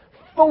faith,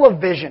 full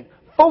of vision,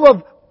 full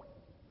of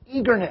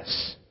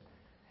eagerness.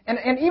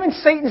 And even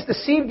Satan's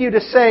deceived you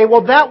to say,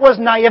 well, that was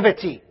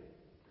naivety.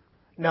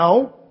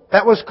 No,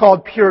 that was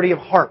called purity of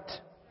heart.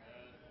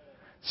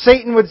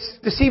 Satan would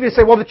deceive you to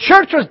say, well, the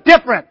church was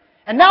different,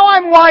 and now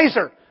I'm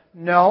wiser.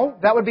 No,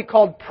 that would be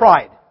called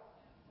pride.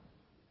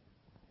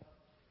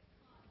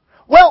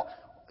 Well,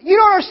 you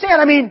don't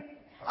understand.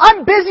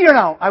 I'm busier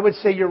now. I would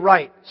say you're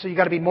right. So you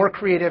got to be more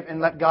creative and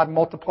let God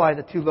multiply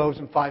the 2 loaves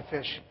and 5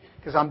 fish,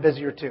 because I'm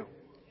busier too.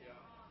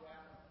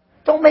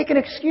 Don't make an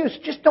excuse.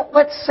 Just don't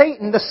let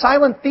Satan, the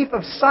silent thief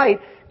of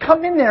sight,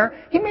 come in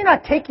there. He may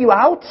not take you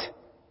out,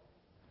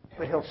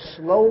 but he'll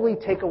slowly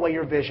take away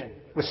your vision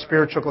with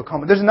spiritual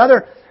glaucoma. There's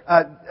another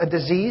a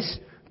disease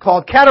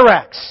called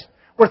cataracts,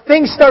 where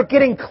things start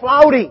getting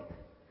cloudy.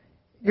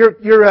 Your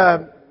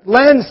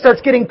lens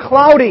starts getting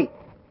cloudy.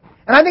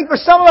 And I think for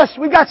some of us,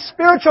 we've got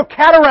spiritual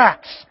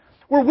cataracts,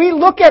 where we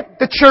look at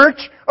the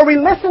church or we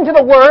listen to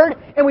the Word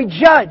and we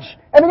judge.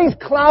 Everything's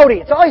cloudy.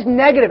 It's always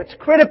negative. It's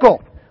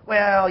critical.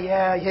 Well,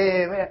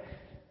 yeah.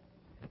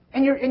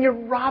 And you're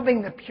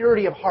robbing the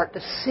purity of heart,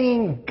 the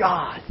seeing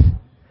God.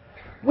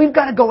 We've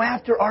got to go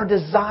after our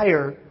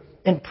desire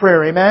in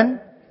prayer. Amen?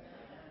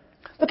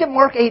 Look at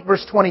Mark 8,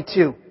 verse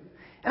 22.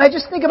 And I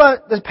just think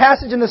about the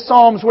passage in the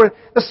Psalms where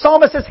the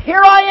psalmist says,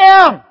 here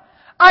I am.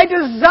 I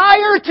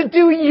desire to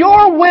do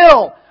your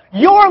will.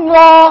 Your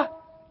law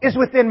is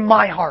within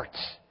my heart.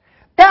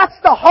 That's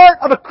the heart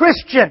of a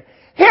Christian.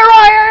 Here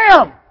I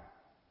am.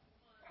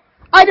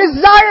 I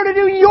desire to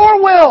do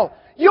your will.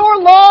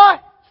 Your law,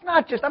 it's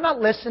not just, I'm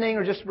not listening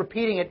or just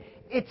repeating it.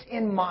 It's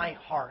in my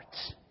heart.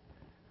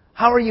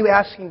 How are you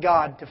asking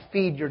God to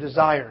feed your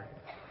desire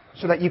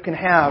so that you can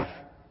have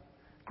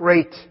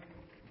great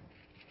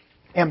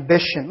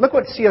ambition? Look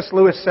what C.S.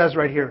 Lewis says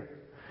right here.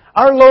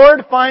 Our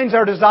Lord finds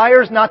our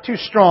desires not too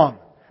strong,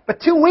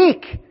 but too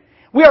weak.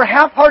 We are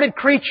half-hearted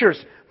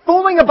creatures,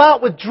 fooling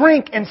about with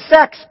drink and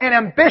sex and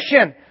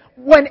ambition,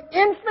 when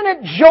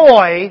infinite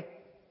joy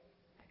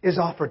is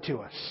offered to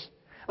us.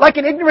 Like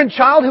an ignorant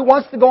child who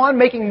wants to go on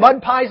making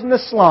mud pies in the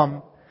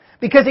slum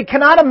because he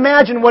cannot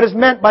imagine what is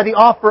meant by the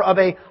offer of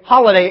a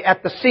holiday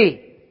at the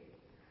sea.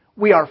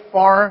 We are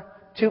far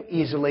too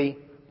easily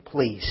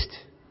pleased.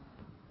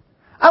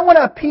 I want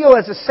to appeal,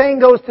 as the saying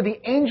goes, to the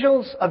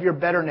angels of your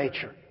better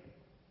nature.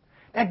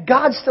 That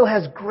God still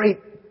has great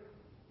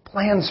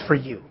plans for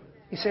you.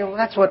 You say, well,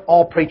 that's what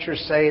all preachers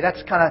say.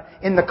 That's kind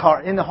of in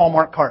the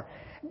Hallmark card.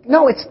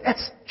 No,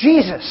 that's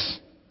Jesus.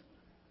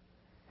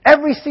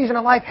 Every season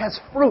of life has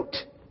fruit,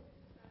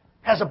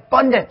 has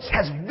abundance,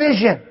 has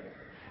vision.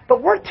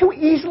 But we're too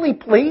easily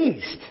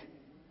pleased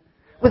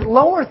with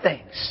lower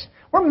things.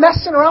 We're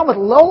messing around with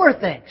lower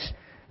things.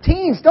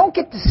 Teens, don't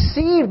get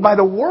deceived by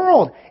the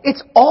world.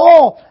 It's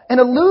all an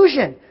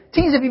illusion.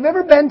 Teens, if you've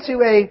ever been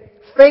to a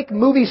fake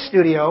movie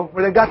studio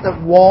where they've got the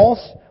walls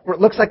where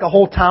it looks like a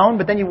whole town,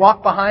 but then you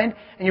walk behind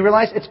and you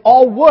realize it's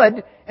all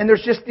wood and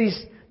there's just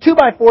these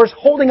 2x4s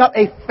holding up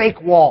a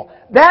fake wall.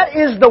 That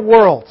is the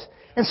world.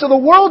 And so the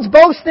world's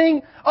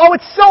boasting, oh,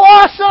 it's so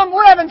awesome,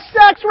 we're having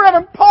sex, we're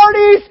having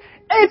parties,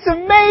 it's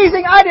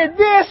amazing, I did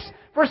this.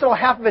 First of all,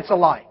 half of it's a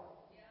lie.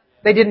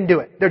 They didn't do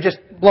it. They're just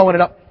blowing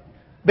it up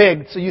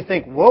big, so you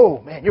think,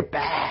 whoa, man, you're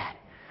bad.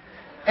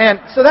 And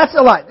so that's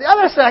a lie. The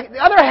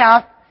other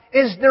half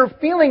is they're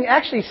feeling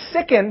actually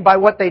sickened by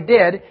what they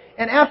did,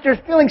 and after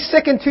feeling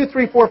sickened 2,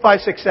 3, 4, 5,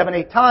 6, 7,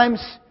 8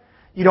 times,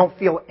 you don't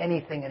feel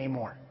anything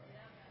anymore.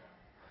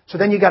 So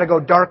then you got to go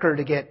darker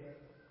to get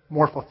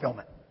more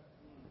fulfillment.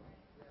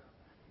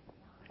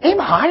 Aim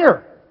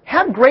higher.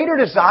 Have greater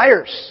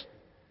desires.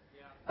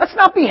 Let's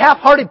not be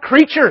half-hearted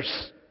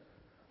creatures.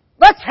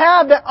 Let's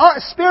have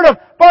the spirit of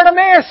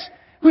Bartimaeus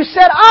who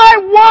said, I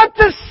want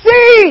to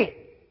see!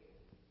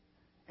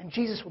 And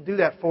Jesus will do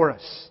that for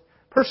us.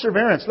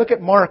 Perseverance. Look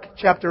at Mark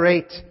chapter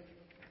 8.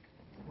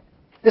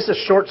 This is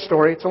a short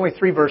story. It's only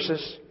 3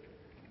 verses.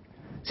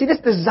 See, this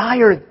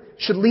desire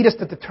should lead us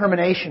to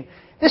determination.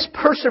 This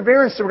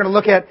perseverance that we're going to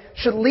look at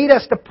should lead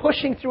us to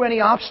pushing through any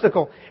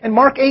obstacle. In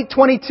Mark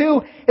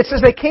 8:22, it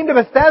says they came to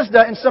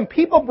Bethesda and some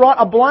people brought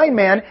a blind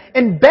man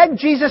and begged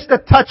Jesus to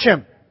touch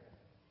him.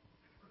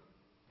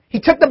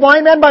 He took the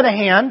blind man by the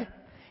hand.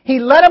 He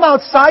led him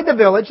outside the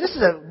village. This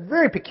is a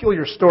very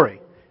peculiar story.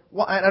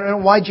 I don't know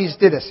why Jesus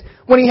did this.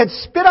 When he had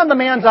spit on the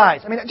man's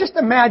eyes. I mean, just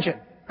imagine.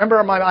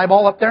 Remember my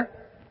eyeball up there?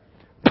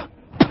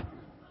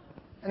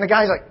 And the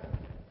guy's like...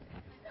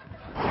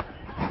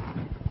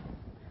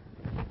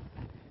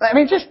 I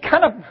mean, just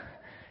kind of...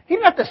 He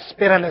didn't have to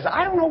spit on his eyes.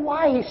 I don't know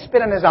why he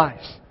spit on his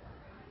eyes.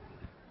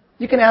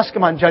 You can ask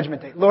him on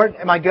Judgment Day. Lord,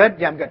 am I good?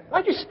 Yeah, I'm good.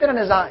 Why'd you spit on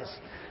his eyes?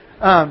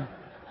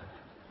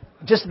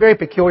 Just very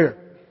peculiar.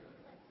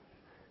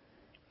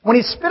 When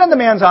he spit on the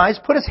man's eyes,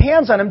 put his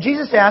hands on him,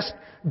 Jesus asked,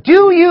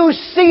 do you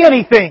see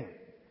anything?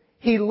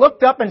 He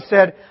looked up and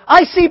said,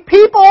 I see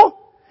people,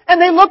 and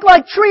they look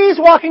like trees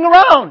walking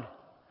around.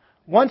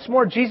 Once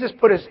more, Jesus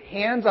put his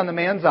hands on the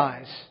man's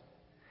eyes.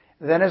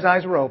 Then his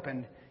eyes were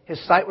opened,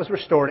 his sight was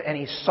restored, and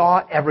he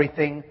saw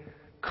everything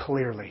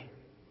clearly.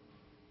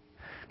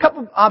 A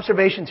couple of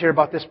observations here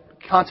about this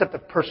concept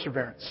of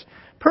perseverance.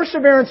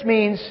 Perseverance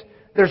means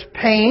there's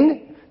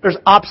pain, there's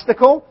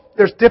obstacle,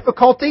 there's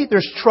difficulty,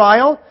 there's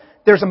trial,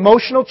 there's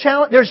emotional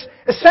challenge. There's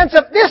a sense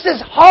of, this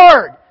is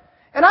hard.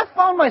 And I've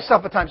found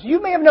myself at times, you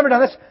may have never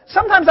done this,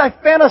 sometimes I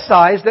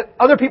fantasize that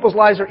other people's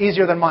lives are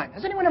easier than mine.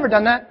 Has anyone ever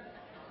done that?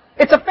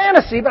 It's a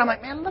fantasy, but I'm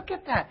like, man, look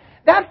at that.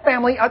 That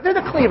family, they're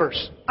the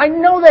Cleavers. I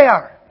know they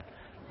are.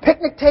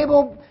 Picnic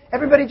table,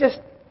 everybody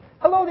just,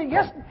 hello,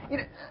 yes.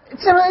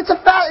 It's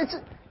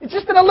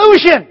just an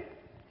illusion.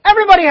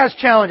 Everybody has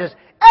challenges.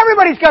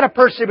 Everybody's got to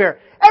persevere.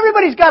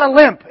 Everybody's got a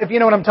limp, if you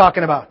know what I'm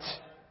talking about.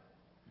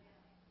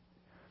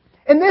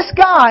 And this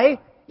guy,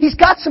 he's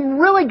got some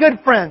really good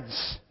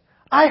friends.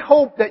 I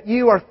hope that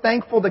you are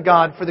thankful to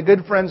God for the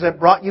good friends that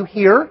brought you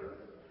here,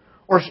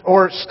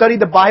 or studied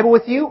the Bible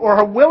with you, or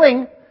are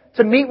willing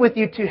to meet with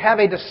you to have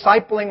a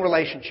discipling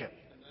relationship,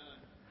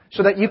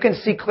 so that you can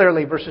see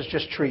clearly versus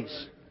just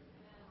trees.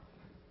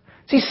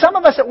 See, some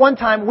of us at one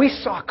time, we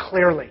saw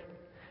clearly.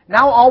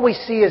 Now all we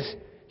see is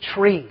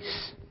trees.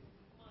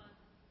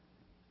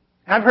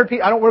 And I've heard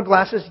people, I don't wear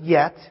glasses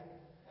yet,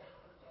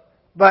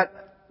 but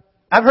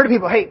I've heard of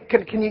people, hey,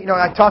 can you,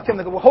 I talk to them,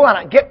 they go, well, hold on,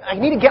 I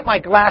need to get my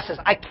glasses.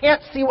 I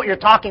can't see what you're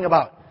talking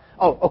about.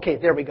 Oh, okay,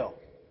 there we go.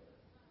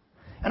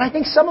 And I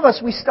think some of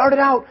us, we started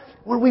out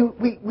where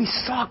we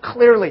saw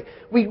clearly.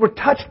 We were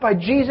touched by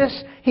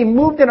Jesus. He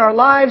moved in our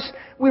lives.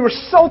 We were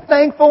so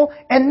thankful.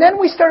 And then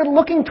we started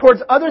looking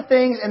towards other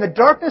things, and the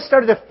darkness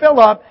started to fill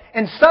up.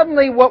 And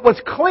suddenly what was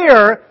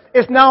clear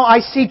is now I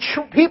see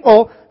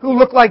people who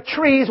look like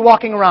trees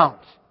walking around.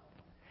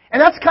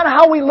 And that's kind of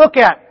how we look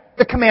at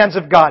the commands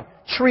of God.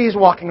 Trees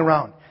walking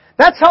around.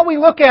 That's how we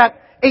look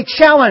at a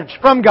challenge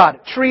from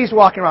God. Trees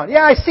walking around.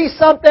 Yeah, I see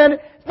something.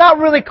 It's not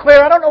really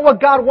clear. I don't know what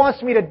God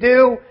wants me to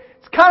do.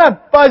 It's kind of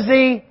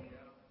fuzzy.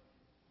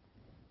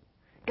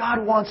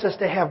 God wants us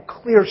to have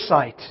clear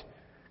sight.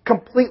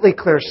 Completely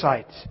clear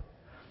sight.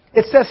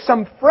 It says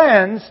some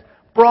friends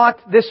brought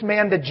this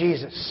man to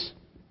Jesus.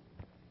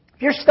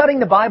 If you're studying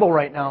the Bible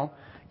right now,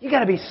 you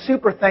got to be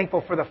super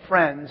thankful for the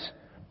friends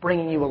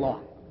bringing you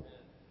along.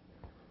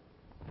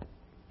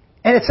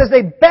 And it says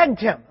they begged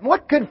him.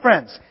 What good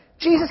friends?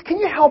 Jesus, can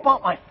you help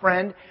out my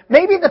friend?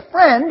 Maybe the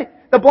friend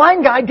The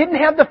blind guy didn't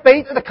have the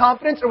faith or the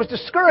confidence or was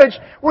discouraged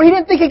where he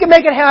didn't think he could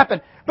make it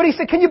happen. But he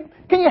said, can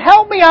you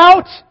help me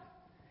out?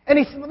 And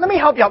he said, let me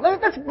help you out.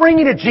 Let's bring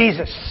you to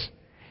Jesus.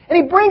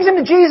 And he brings him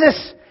to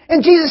Jesus,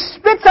 and Jesus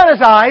spits on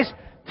his eyes,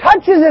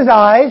 touches his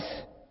eyes,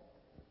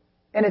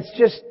 and it's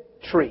just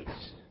trees.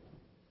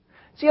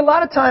 See, a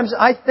lot of times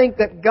I think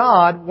that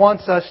God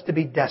wants us to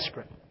be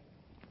desperate.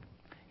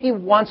 He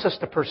wants us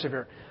to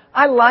persevere.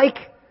 I like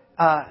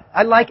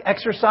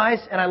exercise,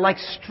 and I like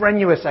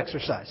strenuous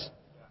exercise.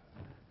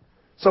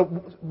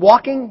 So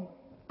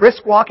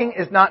brisk walking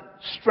is not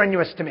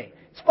strenuous to me.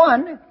 It's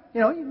fun.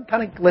 You can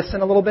kind of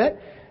glisten a little bit.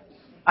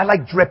 I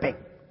like dripping.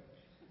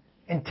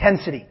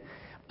 Intensity.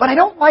 But I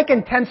don't like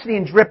intensity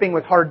and dripping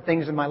with hard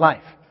things in my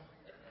life.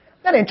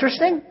 Isn't that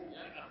interesting?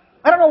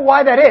 I don't know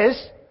why that is.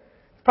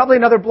 It's probably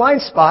another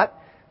blind spot.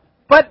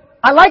 But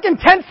I like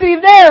intensity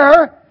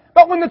there.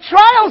 But when the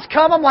trials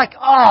come, I'm like,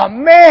 oh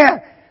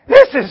man,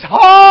 this is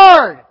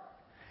hard.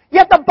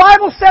 Yet the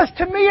Bible says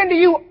to me and to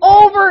you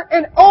over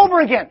and over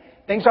again,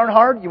 things aren't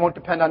hard, you won't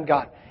depend on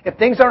God. If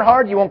things aren't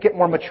hard, you won't get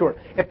more mature.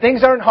 If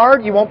things aren't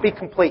hard, you won't be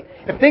complete.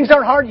 If things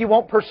aren't hard, you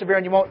won't persevere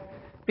and you won't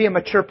be a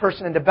mature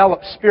person and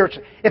develop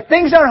spiritually. If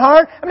things aren't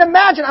hard,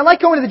 imagine, I like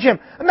going to the gym.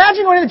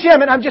 Imagine going to the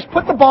gym and I've just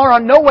put the bar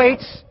on, no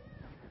weights.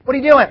 What are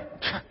you doing?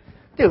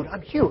 Dude,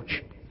 I'm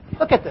huge.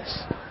 Look at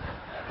this.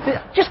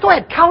 Just go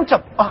ahead, count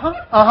them.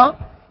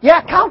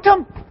 Yeah, count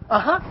them.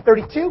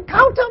 32,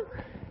 count them.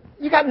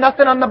 You got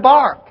nothing on the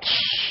bar.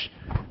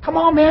 Come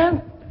on,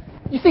 man.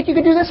 You think you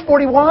can do this?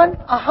 41?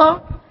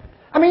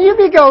 I mean,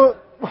 you'd go,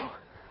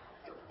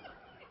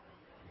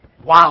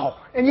 wow.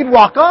 And you'd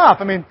walk off.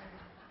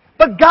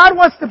 But God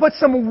wants to put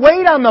some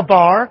weight on the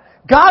bar.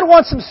 God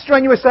wants some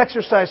strenuous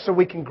exercise so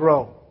we can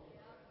grow.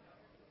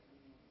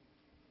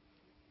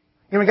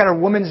 We got our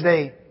Women's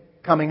Day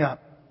coming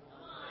up.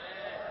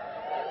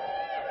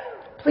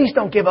 Please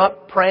don't give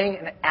up praying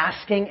and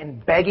asking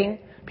and begging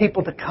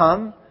people to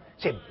come.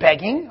 Say,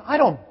 begging? I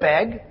don't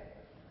beg.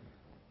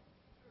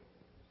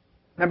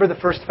 Remember the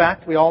first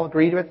fact we all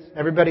agreed with?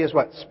 Everybody is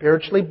what?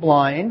 Spiritually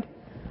blind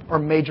or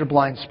major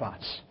blind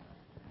spots.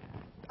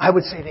 I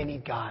would say they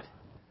need God.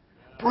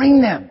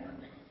 Bring them.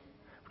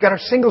 We've got our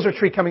singles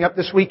retreat coming up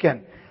this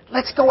weekend.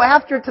 Let's go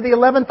after it to the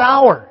 11th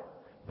hour.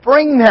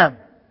 Bring them.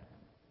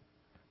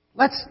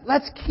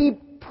 Let's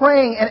keep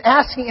praying and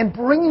asking and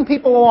bringing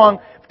people along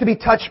to be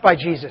touched by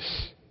Jesus.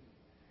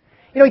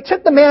 He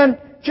took the man,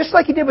 just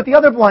like He did with the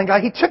other blind guy,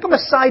 He took him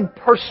aside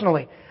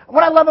personally.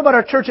 What I love about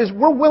our church is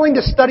we're willing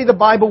to study the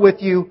Bible with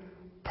you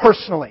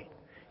personally.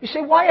 You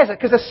say, why is it?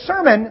 Because a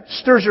sermon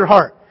stirs your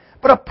heart.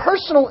 But a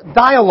personal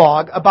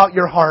dialogue about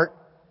your heart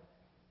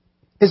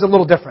is a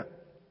little different.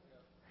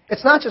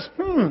 It's not just,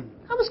 that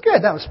was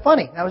good, that was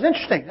funny, that was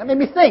interesting, that made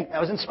me think, that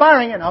was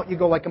inspiring, and out you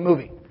go like a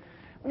movie.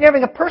 When you're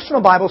having a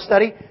personal Bible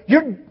study,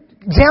 you're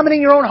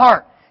examining your own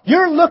heart.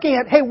 You're looking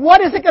at, hey,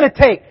 what is it going to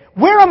take?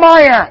 Where am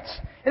I at?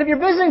 And if you're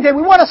visiting today,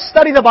 we want to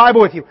study the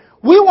Bible with you.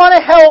 We want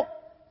to help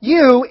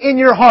you in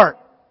your heart.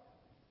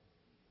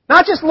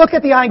 Not just look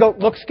at the eye and go,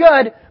 looks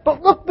good,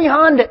 but look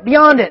beyond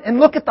it, and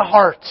look at the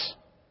hearts.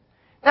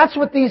 That's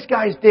what these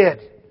guys did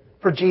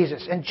for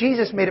Jesus. And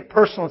Jesus made it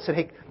personal and said,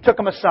 hey, took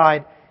them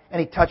aside, and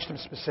He touched them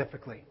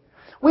specifically.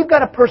 We've got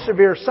to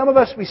persevere. Some of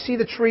us, we see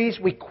the trees,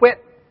 we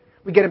quit,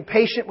 we get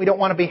impatient, we don't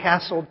want to be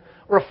hassled.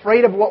 We're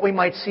afraid of what we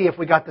might see if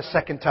we got the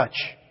second touch.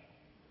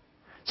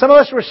 Some of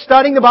us, we're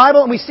studying the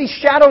Bible and we see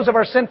shadows of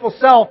our sinful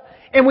self,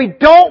 and we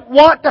don't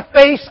want to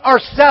face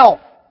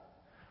ourselves.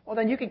 Well,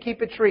 then you can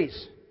keep it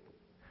trees.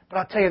 But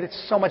I'll tell you,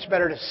 it's so much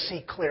better to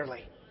see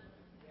clearly.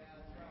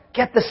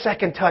 Get the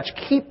second touch.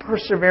 Keep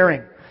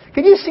persevering.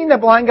 Can you see that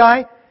blind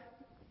guy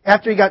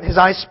after he got his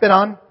eyes spit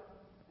on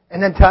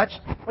and then touched?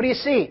 What do you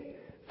see?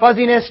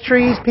 Fuzziness,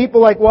 trees,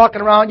 people like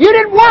walking around. You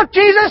didn't work,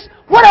 Jesus!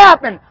 What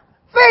happened?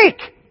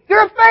 Fake!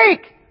 You're a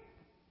fake!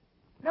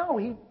 No,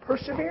 he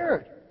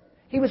persevered.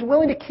 He was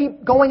willing to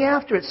keep going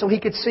after it so he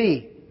could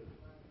see.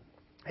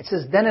 It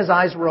says, then his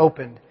eyes were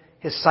opened.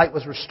 His sight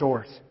was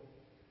restored.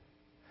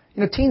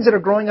 Teens that are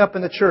growing up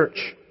in the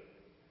church,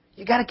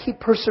 you got to keep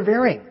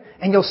persevering.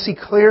 And you'll see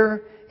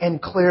clearer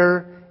and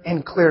clearer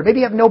and clearer. Maybe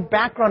you have no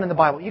background in the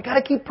Bible. You got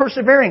to keep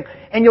persevering.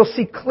 And you'll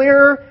see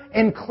clearer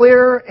and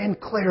clearer and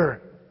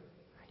clearer.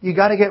 You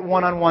got to get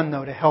one-on-one,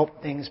 though, to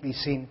help things be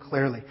seen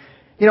clearly.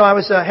 I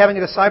was having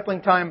a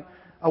discipling time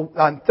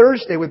on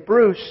Thursday with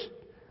Bruce.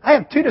 I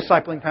have 2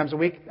 discipling times a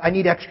week. I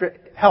need extra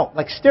help,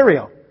 like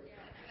stereo.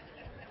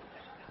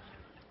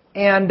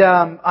 And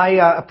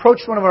I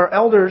approached one of our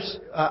elders,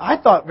 I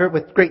thought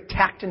with great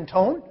tact and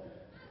tone.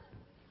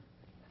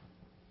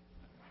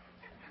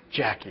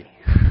 Jackie.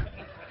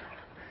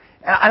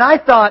 And I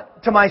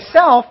thought to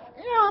myself,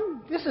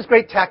 this is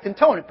great tact and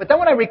tone. But then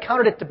when I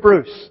recounted it to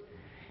Bruce,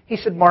 he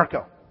said,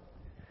 Marco.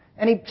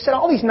 And he said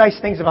all these nice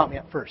things about me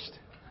at first.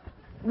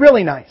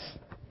 Really nice.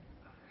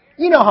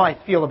 You know how I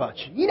feel about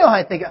you. You know how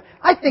I think.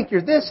 I think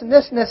you're this and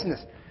this and this and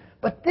this.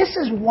 But this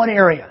is one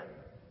area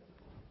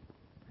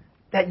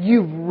that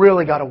you've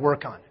really got to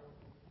work on.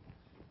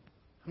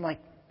 I'm like,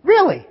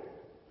 really?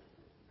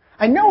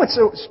 I know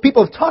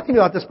people have talked to me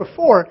about this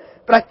before,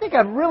 but I think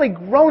I've really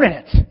grown in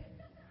it.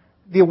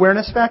 The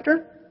awareness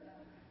factor,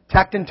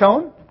 tact and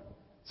tone.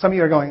 Some of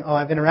you are going, oh,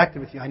 I've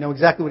interacted with you. I know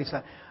exactly what he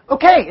said.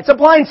 Okay, it's a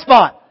blind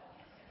spot.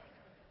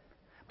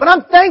 But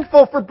I'm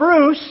thankful for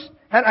Bruce.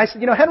 And I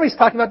said, Henry's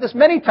talked about this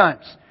many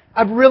times.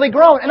 I've really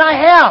grown, and I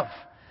have.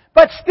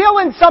 But still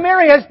in some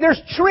areas,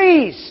 there's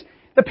trees.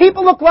 The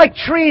people look like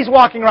trees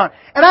walking around.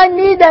 And I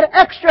need that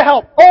extra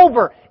help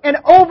over and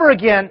over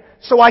again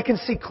so I can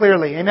see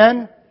clearly.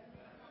 Amen?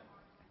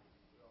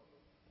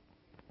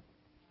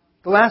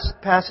 The last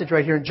passage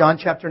right here in John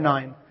chapter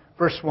 9,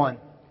 verse 1.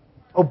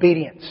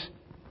 Obedience.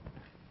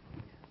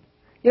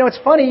 It's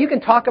funny, you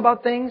can talk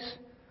about things,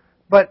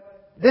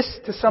 but this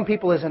to some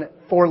people is a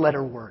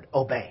 4-letter word,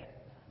 obey.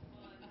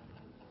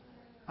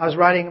 I was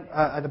riding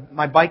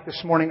my bike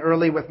this morning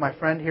early with my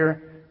friend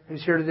here,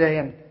 who's here today,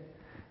 and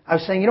I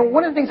was saying,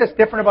 one of the things that's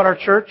different about our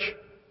church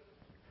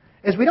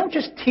is we don't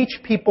just teach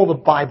people the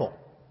Bible.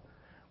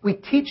 We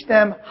teach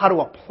them how to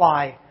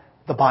apply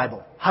the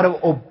Bible, how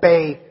to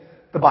obey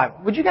the Bible.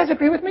 Would you guys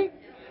agree with me?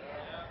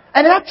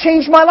 And that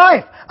changed my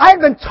life. I had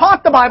been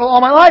taught the Bible all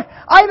my life.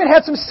 I even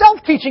had some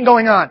self-teaching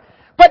going on.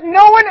 But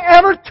no one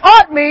ever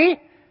taught me,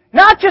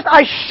 not just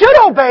I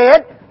should obey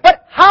it,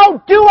 but how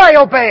do I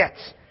obey it?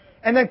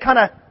 And then kind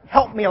of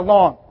help me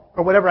along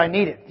or whatever I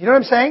needed. You know what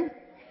I'm saying?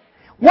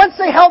 Once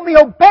they helped me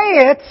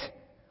obey it,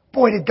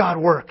 boy, did God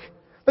work.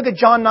 Look at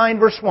John 9,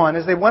 verse 1.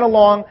 As they went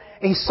along,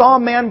 he saw a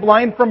man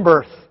blind from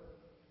birth.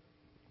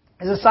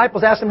 His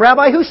disciples asked him,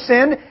 Rabbi, who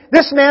sinned,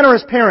 this man or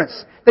his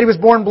parents, that he was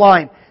born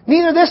blind?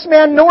 Neither this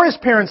man nor his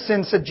parents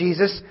sinned, said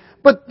Jesus,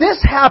 but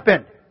this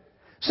happened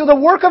so the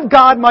work of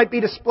God might be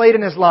displayed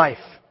in his life.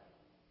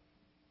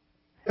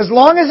 As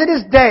long as it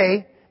is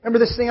day, remember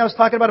this thing I was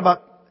talking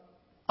about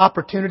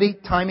opportunity,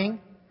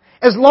 timing?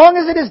 As long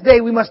as it is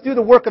day, we must do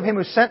the work of him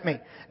who sent me.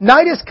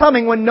 Night is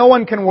coming when no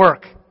one can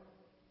work.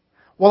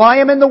 While I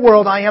am in the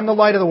world, I am the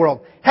light of the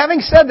world. Having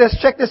said this,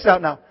 check this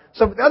out now.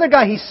 So the other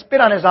guy, he spit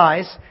on his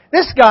eyes.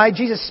 This guy,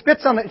 Jesus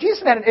spits on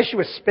Jesus had an issue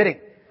with spitting.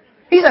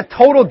 He's a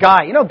total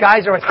guy.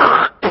 Guys are always,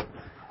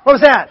 what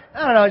was that?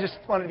 I don't know, I just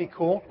wanted to be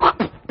cool.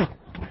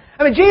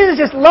 I mean, Jesus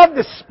just loved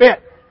to spit.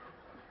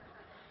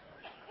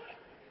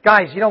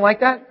 Guys, you don't like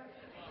that?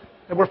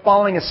 That we're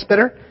following a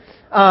spitter?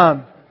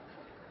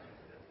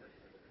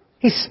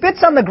 He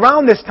spits on the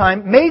ground this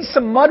time, made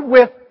some mud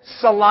with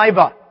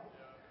saliva.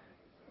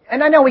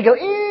 And I know we go,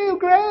 ew,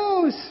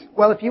 gross.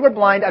 Well, if you were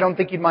blind, I don't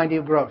think you'd mind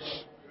ew, gross.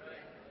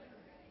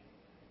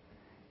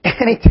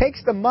 And he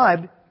takes the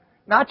mud,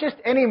 not just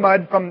any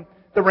mud from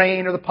the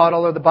rain or the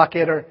puddle or the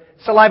bucket or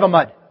saliva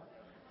mud,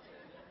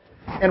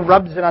 and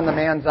rubs it on the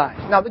man's eyes.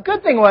 Now, the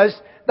good thing was,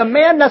 the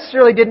man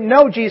necessarily didn't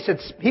know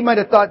Jesus. He might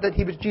have thought that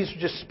Jesus was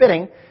just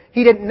spitting.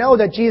 He didn't know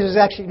that Jesus was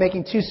actually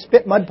making 2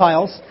 spit mud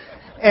piles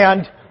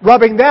and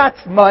rubbing that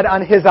mud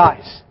on his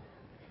eyes.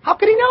 How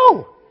could he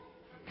know?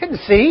 Couldn't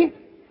see.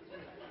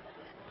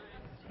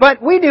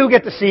 But we do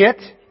get to see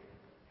it.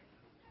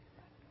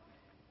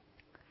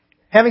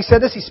 Having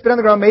said this, he spit on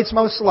the ground, made some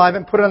of his saliva,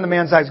 and put it on the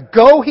man's eyes.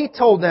 Go, he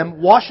told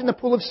them, wash in the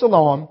pool of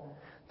Siloam.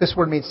 This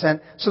word means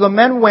sent. So the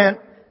man went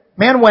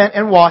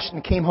and washed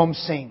and came home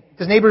seeing.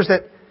 His neighbors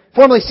that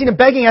formerly seen him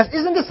begging asked,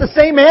 isn't this the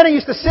same man who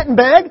used to sit and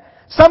beg?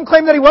 Some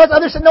claimed that he was.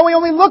 Others said, no, he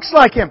only looks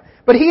like him.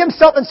 But he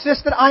himself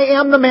insisted, I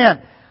am the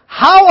man.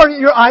 How are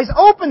your eyes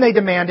open? They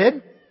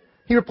demanded.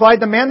 He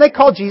replied, the man they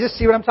called Jesus,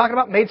 see what I'm talking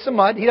about? Made some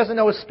mud. He doesn't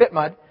know his spit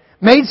mud.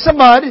 Made some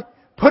mud,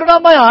 put it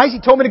on my eyes. He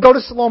told me to go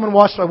to Siloam and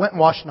wash, so I went and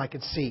washed and I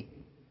could see.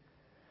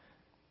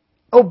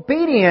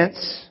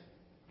 Obedience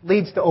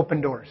leads to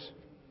open doors.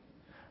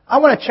 I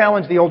want to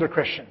challenge the older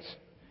Christians,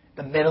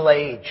 the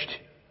middle-aged.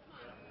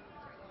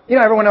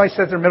 Everyone always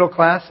says they're middle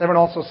class. Everyone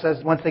also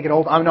says once they get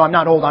old, no, I'm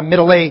not old, I'm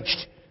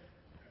middle-aged.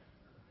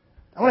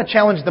 I want to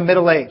challenge the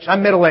middle-aged.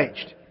 I'm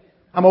middle-aged.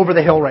 I'm over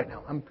the hill right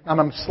now.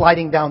 I'm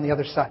sliding down the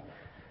other side.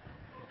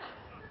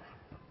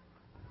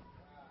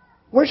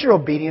 Where's your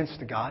obedience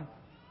to God?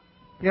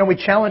 We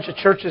challenged the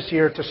church this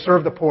year to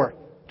serve the poor.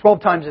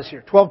 12 times this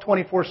year.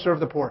 12/24, serve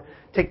the poor.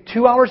 Take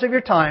 2 hours of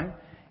your time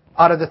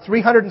out of the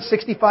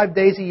 365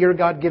 days a year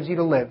God gives you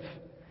to live.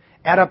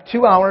 Add up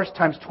 2 hours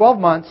times 12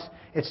 months.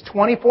 It's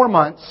 24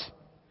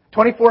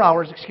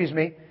 hours,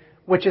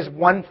 which is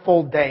 1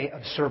 full day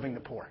of serving the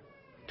poor.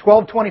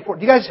 12/24.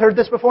 Do you guys heard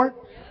this before?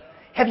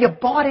 Have you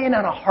bought in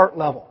on a heart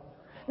level?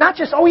 Not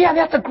just, oh yeah,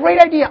 that's a great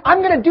idea.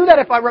 I'm going to do that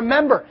if I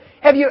remember.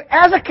 Have you,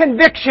 as a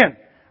conviction,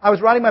 I was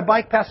riding my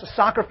bike past a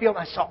soccer field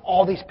and I saw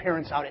all these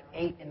parents out at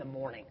 8 in the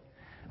morning.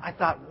 I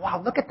thought,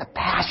 wow, look at the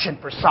passion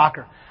for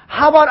soccer.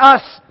 How about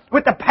us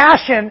with the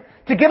passion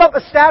to give up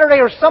a Saturday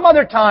or some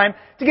other time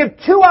to give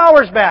 2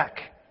 hours back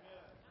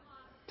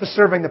to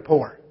serving the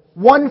poor?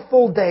 1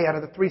 full day out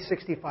of the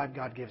 365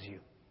 God gives you.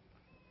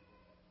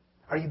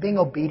 Are you being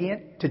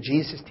obedient to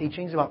Jesus'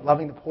 teachings about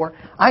loving the poor?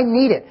 I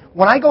need it.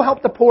 When I go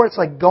help the poor, it's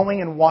like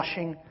going and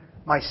washing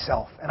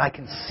myself, and I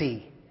can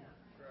see.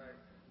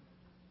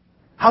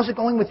 How's it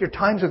going with your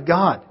times with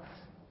God?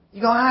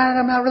 You go,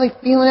 I'm not really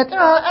feeling it.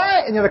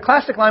 And the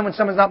classic line when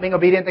someone's not being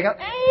obedient, they go,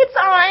 it's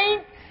all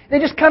right. They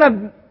just kind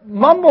of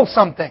mumble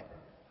something.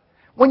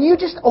 When you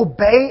just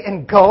obey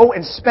and go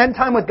and spend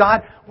time with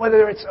God,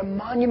 whether it's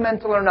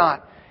monumental or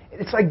not,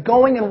 it's like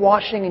going and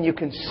washing and you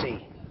can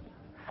see.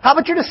 How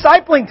about your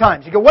discipling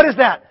times? You go, what is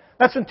that?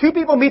 That's when two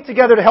people meet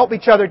together to help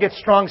each other get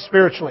strong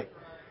spiritually.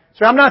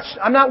 So I'm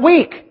not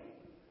weak.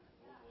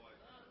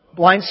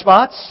 Blind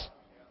spots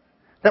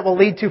that will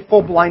lead to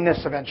full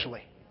blindness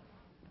eventually.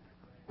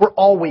 We're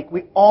all weak.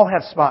 We all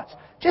have spots.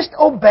 Just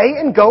obey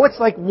and go. It's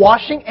like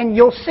washing and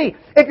you'll see.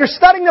 If you're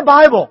studying the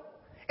Bible,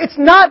 it's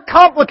not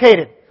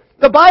complicated.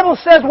 The Bible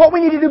says what we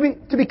need to do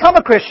to become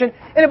a Christian,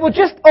 and if we'll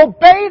just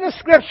obey the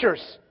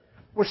Scriptures.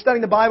 We're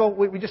studying the Bible.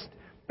 We just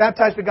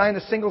baptized a guy in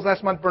the singles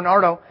last month,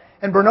 Bernardo.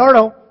 And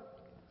Bernardo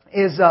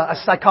is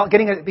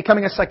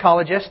becoming a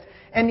psychologist,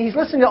 and he's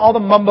listening to all the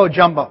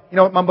mumbo-jumbo. You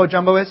know what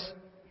mumbo-jumbo is?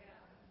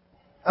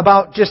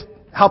 About just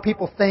how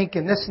people think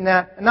and this and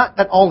that. And not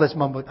that all this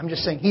mumbo. I'm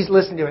just saying he's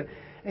listening to it.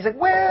 And he's like,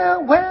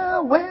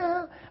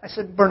 well. I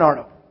said,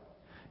 Bernardo,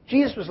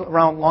 Jesus was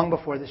around long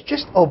before this.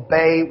 Just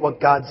obey what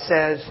God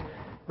says.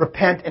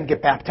 Repent and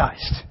get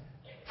baptized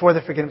for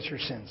the forgiveness of your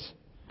sins.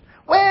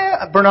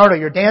 Well, Bernardo,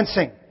 you're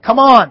dancing. Come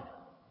on.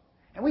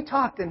 And we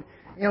talked, and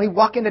he'd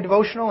walk into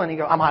devotional, and he'd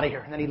go, I'm out of here.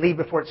 And then he'd leave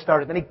before it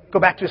started. Then he'd go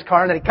back to his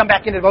car, and then he'd come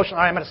back into devotional.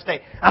 All right, I'm going to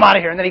stay. I'm out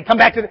of here. And then he'd come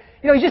back to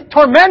he's just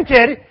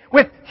tormented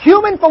with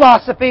human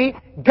philosophy,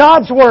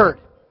 God's Word.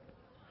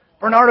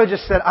 Bernardo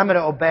just said, I'm going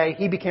to obey.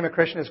 He became a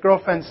Christian. His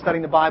girlfriend's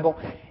studying the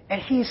Bible.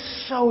 And he's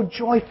so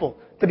joyful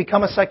to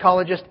become a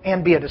psychologist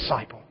and be a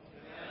disciple.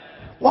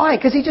 Why?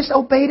 Because he just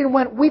obeyed and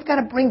went, we've got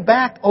to bring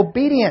back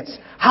obedience.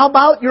 How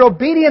about your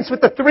obedience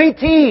with the 3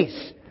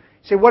 T's? You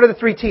say, what are the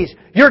 3 T's?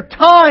 Your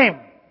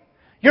time,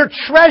 your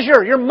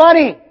treasure, your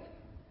money,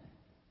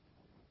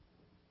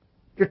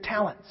 your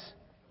talents.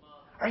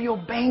 Are you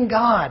obeying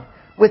God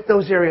with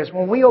those areas?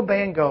 When we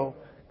obey and go,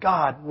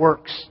 God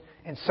works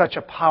in such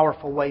a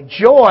powerful way.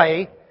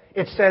 Joy,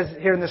 it says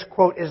here in this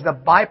quote, is the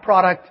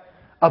byproduct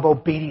of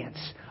obedience.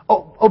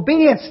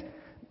 Obedience,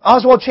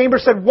 Oswald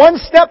Chambers said, one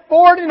step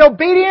forward in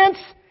obedience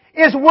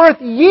is worth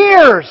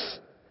years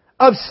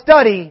of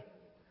study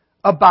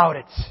about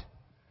it.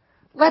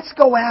 Let's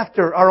go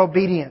after our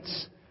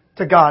obedience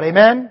to God.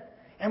 Amen?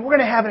 And we're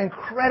going to have an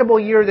incredible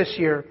year this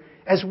year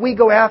as we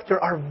go after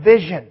our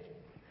vision.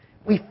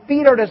 We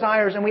feed our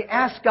desires and we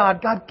ask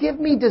God, God, give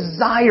me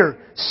desire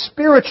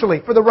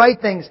spiritually for the right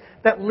things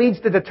that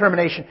leads to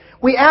determination.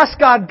 We ask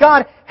God,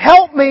 God,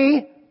 help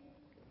me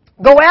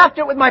go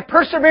after it with my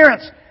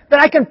perseverance, that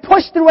I can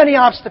push through any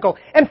obstacle.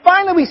 And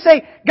finally we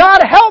say,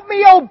 God, help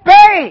me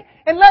obey,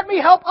 and let me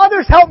help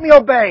others help me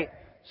obey,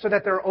 so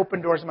that there are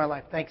open doors in my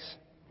life. Thanks.